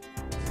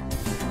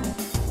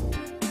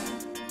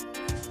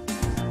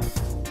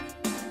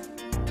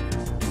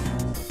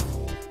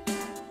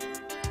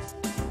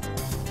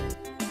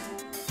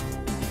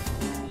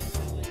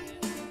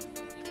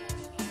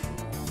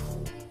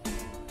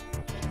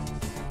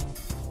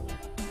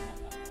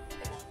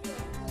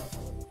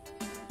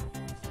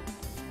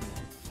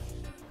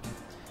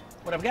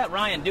 What I've got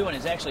Ryan doing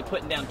is actually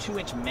putting down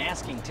 2-inch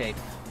masking tape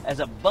as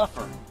a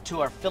buffer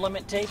to our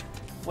filament tape.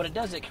 What it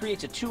does, it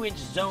creates a 2-inch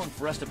zone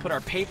for us to put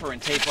our paper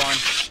and tape on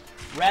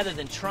rather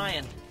than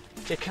trying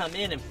to come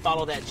in and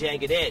follow that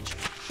jagged edge,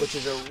 which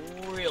is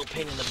a real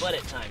pain in the butt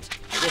at times.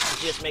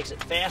 This just makes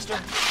it faster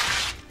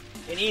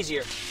and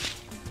easier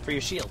for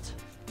your shields.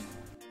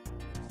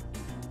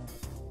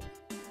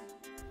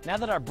 Now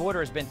that our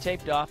border has been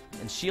taped off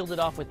and shielded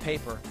off with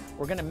paper,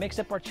 we're going to mix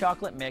up our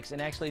chocolate mix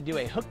and actually do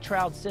a hook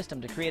trowel system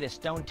to create a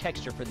stone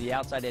texture for the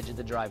outside edge of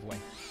the driveway.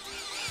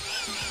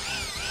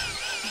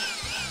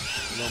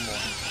 A little more.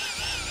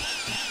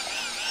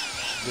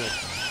 Good.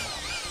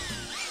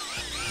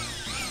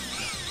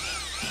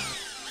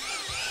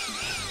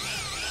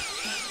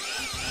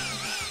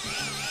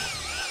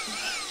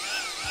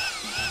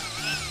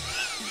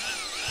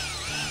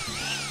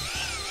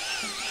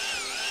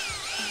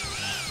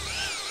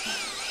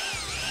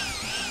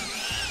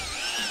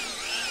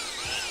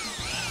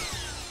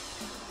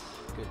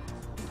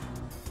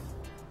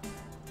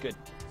 Good.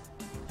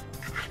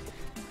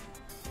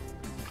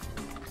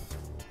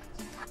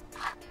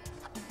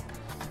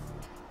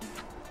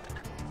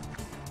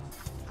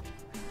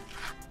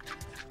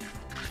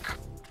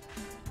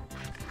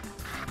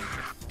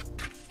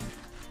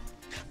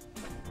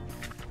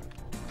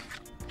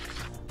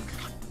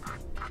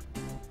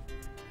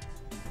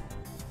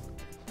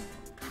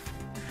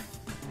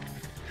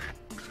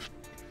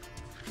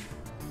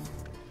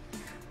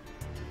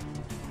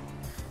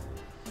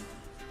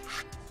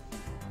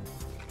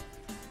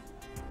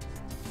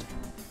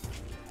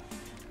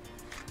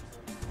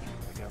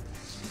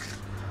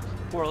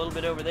 Pour a little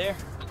bit over there.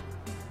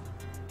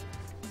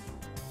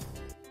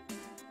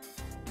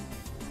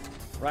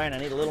 Ryan, I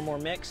need a little more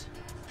mix.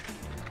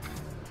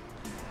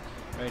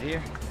 Right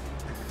here.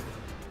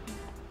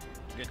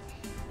 Good.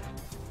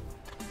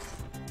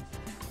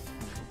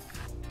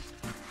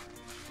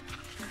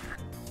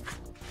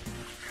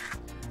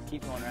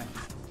 Keep going, Ryan.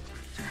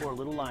 Just pour a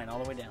little line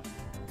all the way down.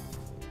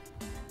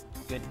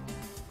 Good.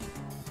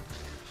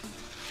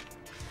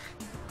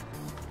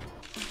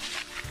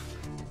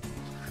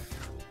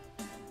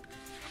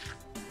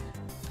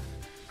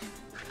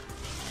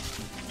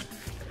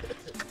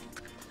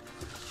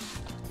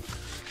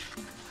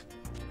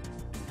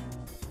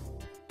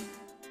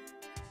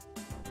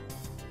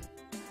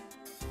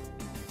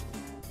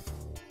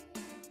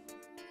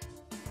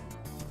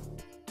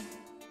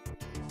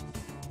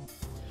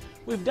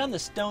 We've done the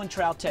stone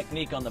trowel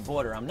technique on the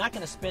border. I'm not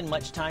going to spend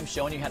much time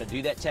showing you how to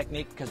do that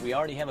technique because we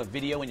already have a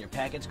video in your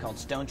package called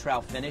Stone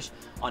Trowel Finish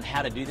on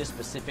how to do this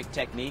specific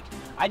technique.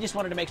 I just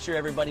wanted to make sure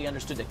everybody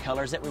understood the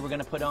colors that we were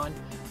going to put on.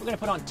 We're going to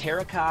put on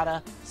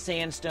terracotta,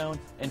 sandstone,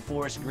 and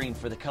forest green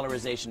for the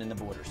colorization in the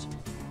borders.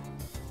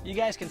 You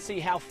guys can see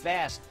how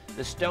fast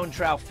the stone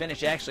trowel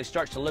finish actually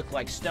starts to look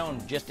like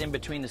stone just in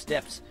between the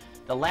steps.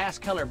 The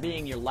last color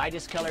being your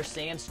lightest color,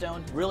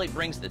 sandstone, really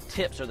brings the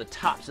tips or the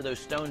tops of those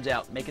stones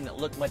out, making it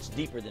look much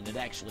deeper than it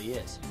actually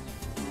is.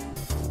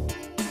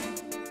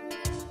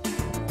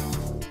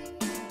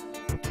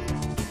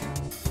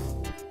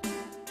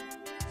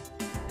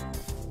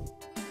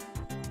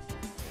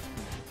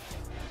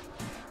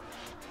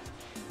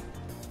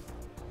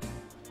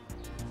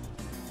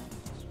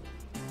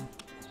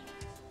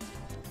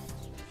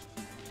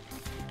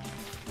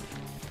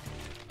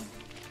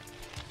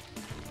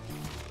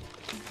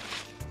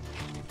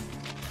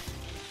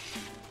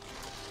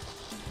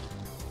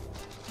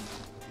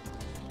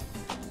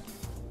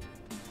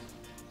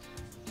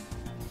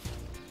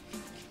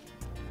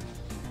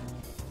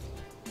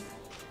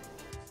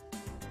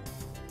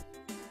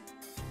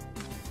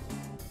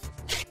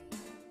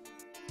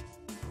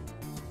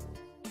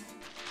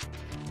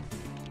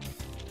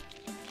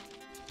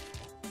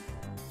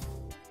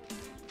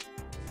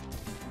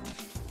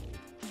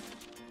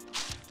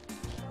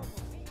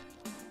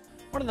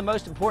 One of the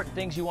most important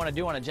things you want to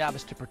do on a job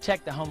is to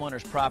protect the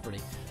homeowner's property.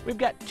 We've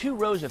got 2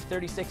 rows of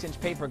 36-inch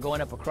paper going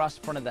up across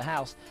the front of the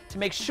house to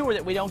make sure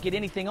that we don't get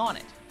anything on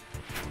it.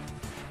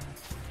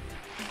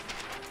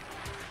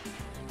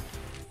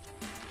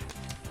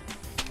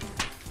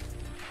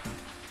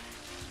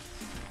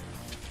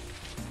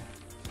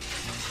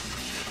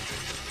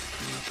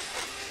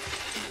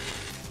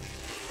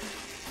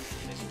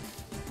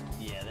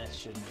 Yeah, that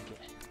should make it.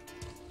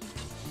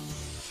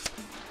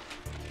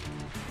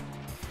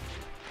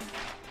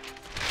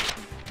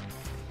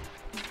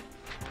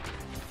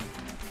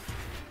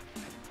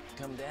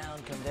 Come down,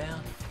 come down.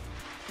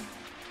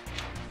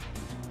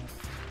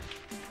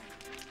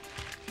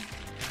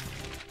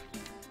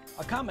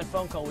 A common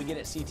phone call we get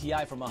at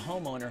CTI from a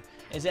homeowner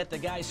is that the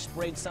guy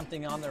sprayed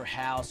something on their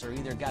house or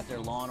either got their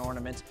lawn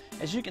ornaments.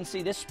 As you can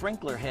see, this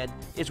sprinkler head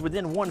is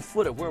within 1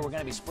 foot of where we're going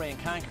to be spraying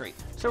concrete.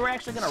 So we're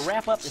actually going to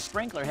wrap up the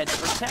sprinkler head to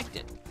protect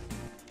it.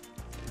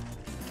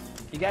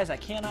 You guys, I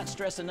cannot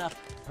stress enough,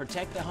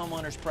 protect the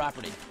homeowner's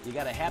property. You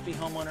got a happy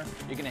homeowner,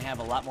 you're going to have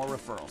a lot more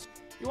referrals.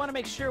 You want to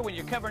make sure when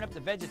you're covering up the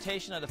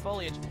vegetation of the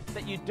foliage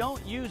that you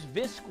don't use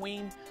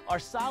visqueen or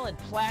solid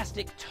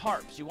plastic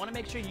tarps. You want to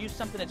make sure you use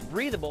something that's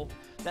breathable,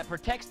 that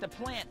protects the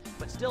plant,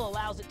 but still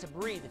allows it to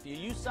breathe. If you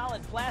use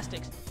solid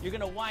plastics, you're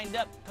going to wind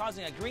up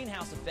causing a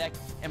greenhouse effect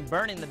and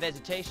burning the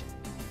vegetation.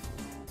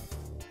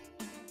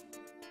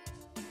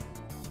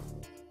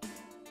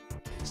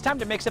 It's time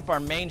to mix up our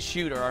main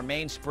shoot or our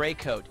main spray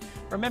coat.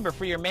 Remember,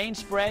 for your main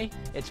spray,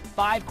 it's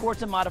 5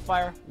 quarts of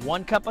modifier,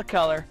 1 cup of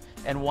color,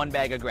 and 1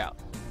 bag of grout.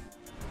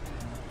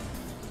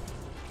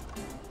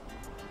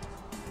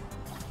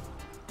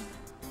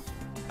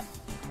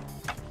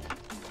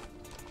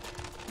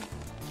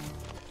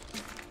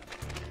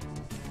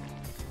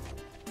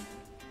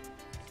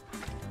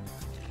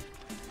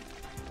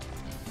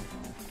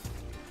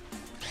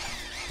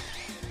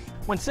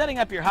 When setting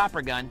up your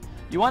hopper gun,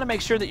 you want to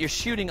make sure that you're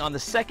shooting on the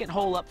second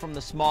hole up from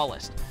the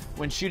smallest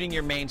when shooting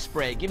your main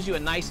spray. It gives you a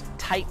nice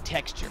tight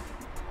texture.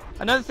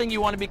 Another thing you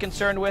want to be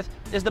concerned with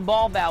is the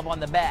ball valve on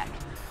the back.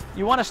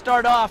 You want to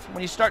start off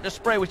when you start to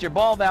spray with your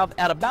ball valve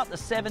at about the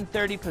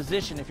 7:30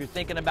 position if you're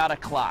thinking about a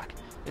clock.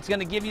 It's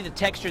going to give you the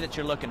texture that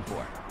you're looking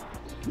for.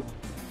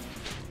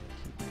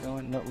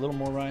 Going a little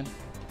more, Ryan.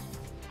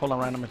 Hold on,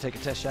 Ryan, I'm going to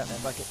take a test shot in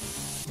that bucket.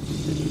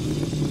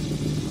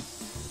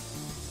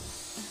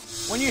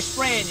 When you're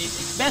spraying,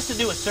 it's best to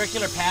do a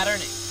circular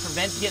pattern. It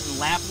prevents getting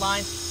lap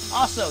lines.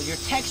 Also, your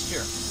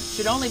texture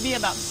should only be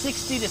about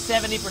 60 to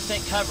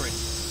 70% coverage.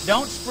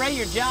 Don't spray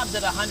your jobs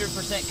at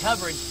 100%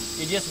 coverage.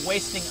 You're just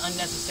wasting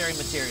unnecessary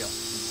material.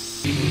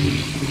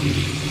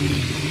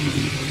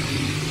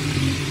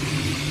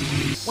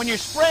 When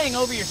you're spraying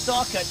over your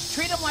saw cuts,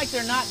 treat them like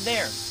they're not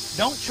there.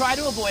 Don't try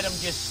to avoid them,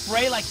 just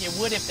spray like you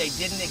would if they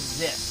didn't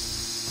exist.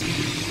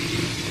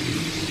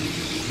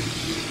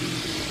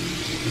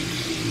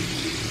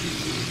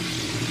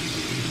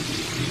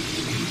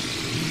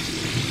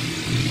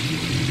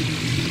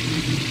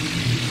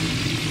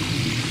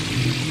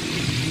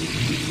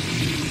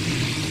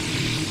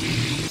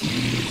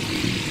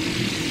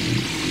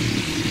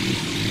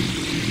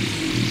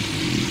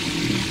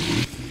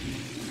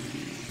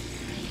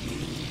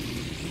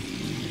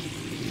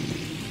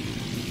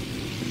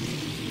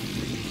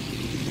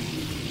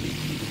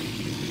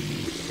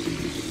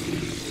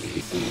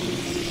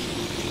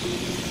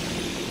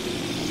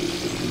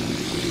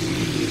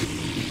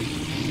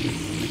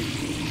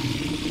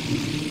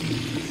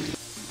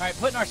 All right,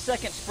 putting our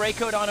second spray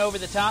coat on over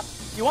the top,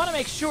 you want to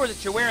make sure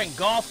that you're wearing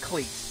golf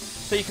cleats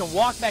so you can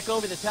walk back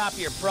over the top of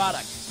your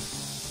product.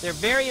 They're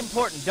very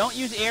important. Don't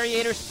use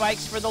aerator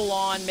spikes for the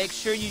lawn. Make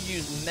sure you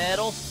use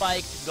metal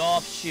spiked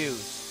golf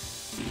shoes.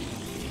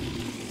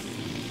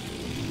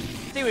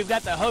 See, we've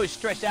got the hose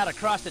stretched out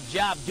across the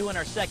job doing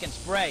our second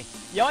spray.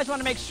 You always want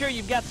to make sure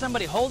you've got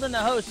somebody holding the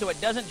hose so it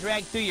doesn't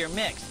drag through your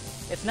mix.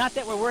 It's not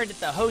that we're worried that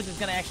the hose is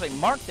going to actually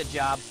mark the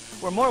job.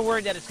 We're more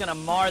worried that it's going to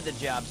mar the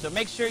job. So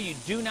make sure you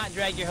do not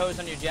drag your hose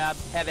on your job.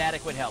 Have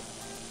adequate help.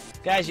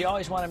 Guys, you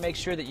always want to make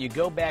sure that you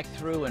go back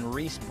through and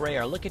respray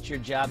or look at your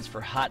jobs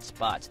for hot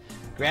spots.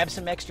 Grab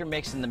some extra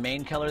mix in the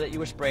main color that you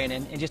were spraying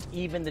in and just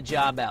even the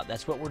job out.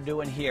 That's what we're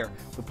doing here.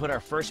 We put our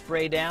first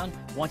spray down.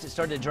 Once it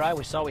started to dry,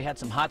 we saw we had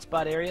some hot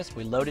spot areas.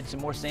 We loaded some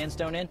more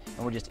sandstone in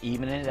and we're just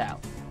evening it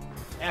out.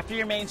 After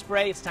your main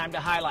spray, it's time to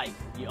highlight.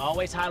 You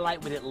always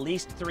highlight with at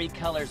least 3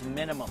 colors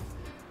minimum.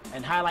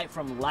 And highlight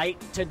from light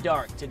to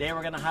dark. Today we're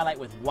going to highlight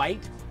with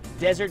white,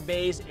 desert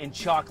beige, and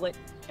chocolate,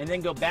 and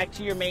then go back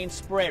to your main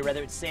spray,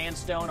 whether it's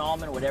sandstone,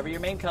 almond, whatever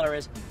your main color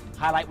is,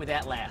 highlight with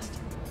that last.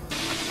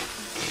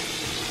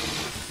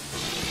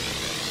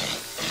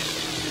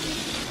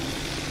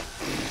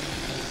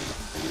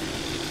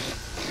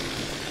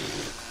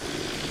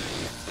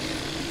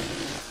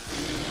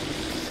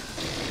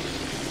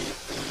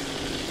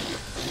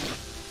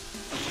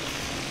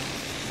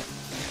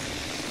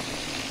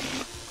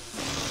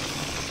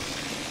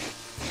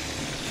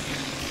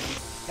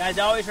 Guys,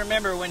 always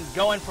remember when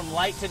going from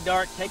light to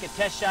dark, take a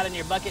test shot in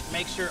your bucket.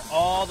 Make sure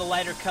all the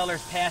lighter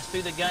colors pass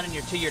through the gun and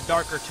you're to your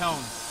darker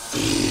tones.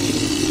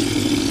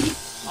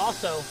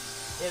 Also,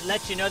 it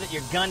lets you know that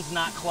your gun's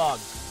not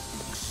clogged.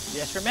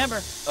 Just remember,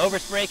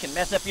 overspray can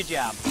mess up your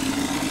job.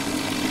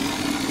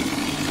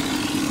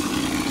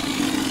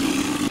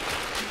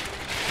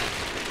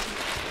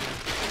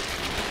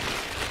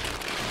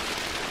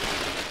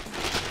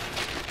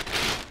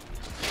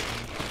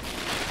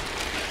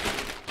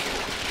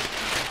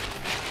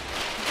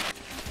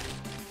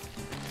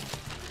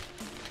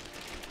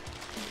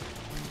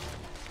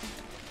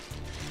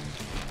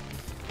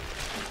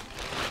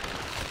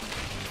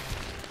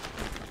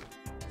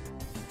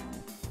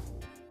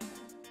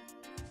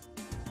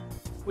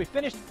 We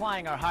finished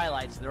applying our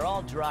highlights. They're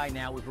all dry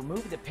now. We've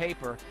removed the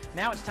paper.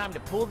 Now it's time to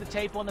pull the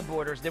tape on the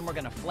borders. Then we're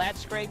going to flat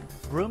scrape,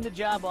 broom the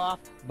job off,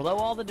 blow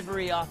all the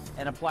debris off,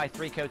 and apply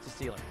 3 coats of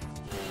sealer.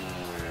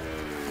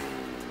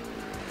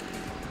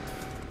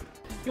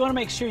 You want to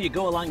make sure you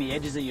go along the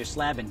edges of your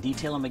slab and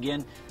detail them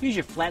again. Use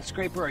your flat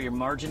scraper or your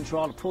margin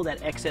trawl to pull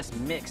that excess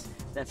mix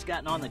that's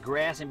gotten on the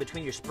grass in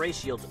between your spray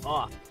shields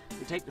off.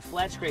 You take the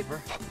flat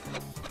scraper,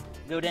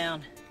 go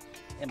down,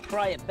 and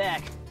pry it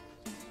back.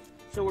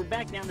 So we're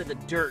back down to the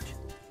dirt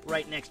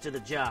right next to the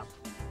job.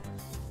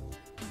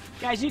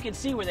 Guys, you can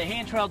see where the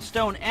hand-troweled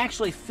stone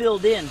actually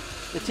filled in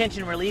the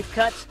tension relief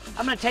cuts.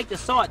 I'm going to take the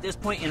saw at this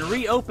point and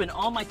reopen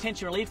all my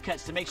tension relief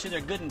cuts to make sure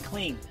they're good and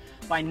clean.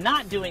 By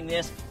not doing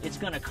this, it's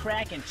going to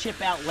crack and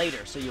chip out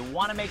later. So you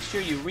want to make sure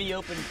you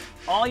reopen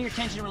all your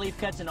tension relief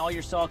cuts and all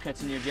your saw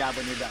cuts in your job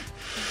when you're done.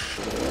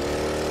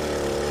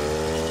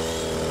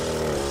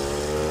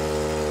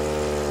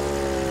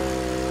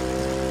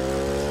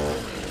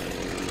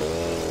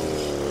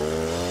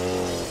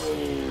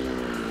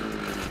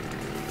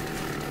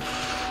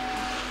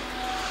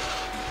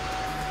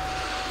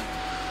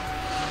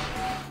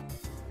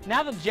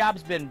 Now that the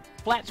job's been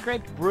flat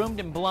scraped, broomed,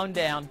 and blown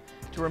down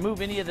to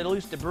remove any of the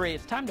loose debris,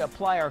 it's time to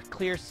apply our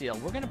clear seal.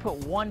 We're going to put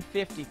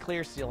 150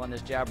 clear seal on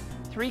this job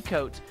 3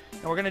 coats,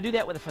 and we're going to do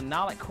that with a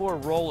phenolic core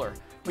roller.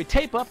 We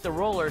tape up the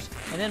rollers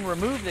and then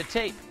remove the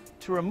tape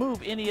to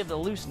remove any of the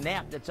loose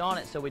nap that's on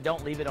it so we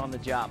don't leave it on the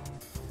job.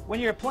 When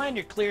you're applying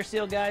your clear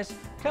seal, guys,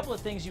 a couple of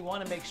things you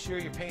want to make sure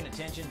you're paying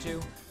attention to.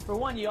 For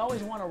one, you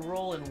always want to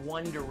roll in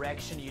one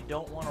direction. You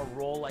don't want to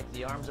roll like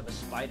the arms of a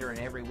spider in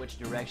every which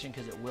direction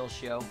because it will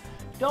show.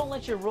 Don't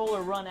let your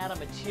roller run out of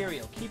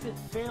material. Keep it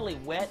fairly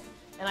wet,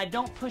 and I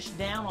don't push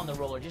down on the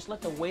roller. Just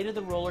let the weight of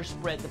the roller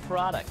spread the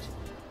product.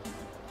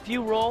 A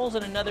few rolls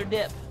and another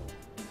dip.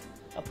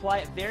 Apply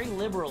it very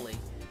liberally.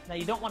 Now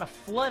you don't want to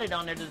flood it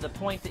on there to the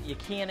point that you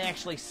can't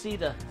actually see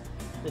the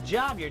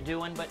job you're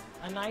doing, but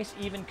a nice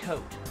even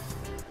coat.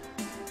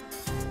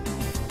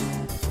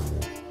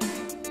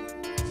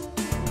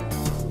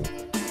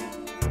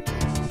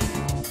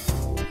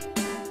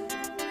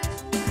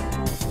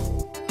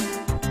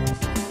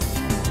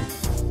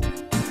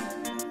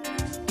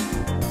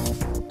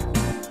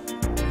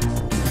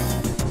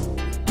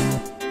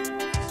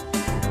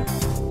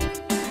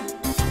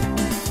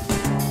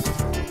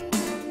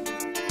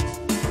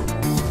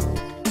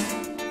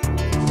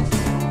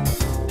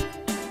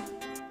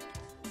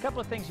 A couple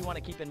of things you want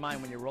to keep in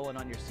mind when you're rolling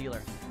on your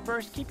sealer.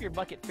 First, keep your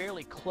bucket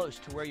fairly close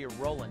to where you're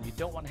rolling. You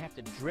don't want to have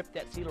to drip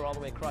that sealer all the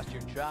way across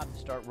your job to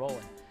start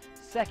rolling.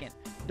 Second,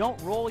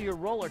 don't roll your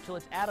roller till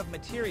it's out of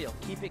material.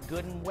 Keep it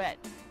good and wet.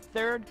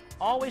 Third,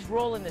 always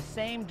roll in the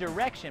same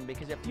direction,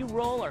 because if you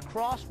roll or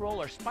cross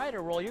roll or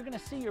spider roll, you're going to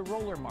see your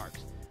roller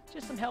marks.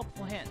 Just some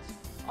helpful hints.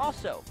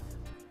 Also,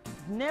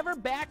 never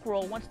back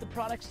roll once the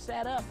product's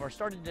set up or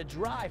started to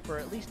dry for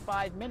at least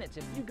 5 minutes.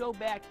 If you go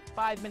back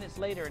 5 minutes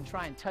later and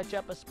try and touch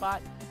up a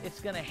spot,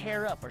 it's going to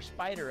hair up or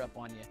spider up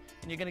on you.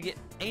 And you're going to get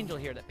angel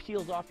hair that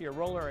peels off your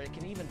roller, or it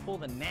can even pull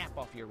the nap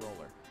off your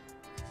roller.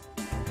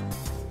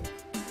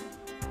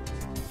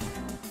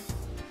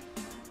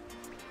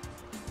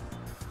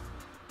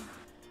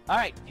 All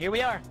right, here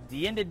we are,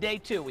 the end of day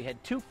 2. We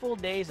had 2 full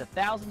days,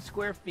 1,000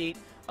 square feet,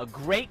 a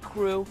great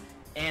crew,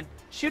 and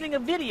shooting a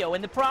video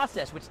in the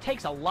process, which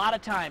takes a lot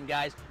of time,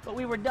 guys, but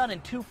we were done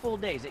in 2 full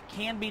days. It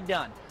can be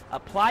done.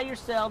 Apply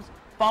yourselves,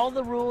 follow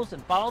the rules,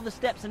 and follow the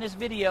steps in this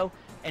video,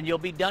 and you'll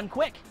be done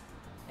quick.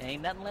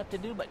 Ain't nothing left to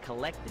do but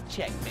collect the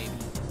check,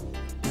 baby.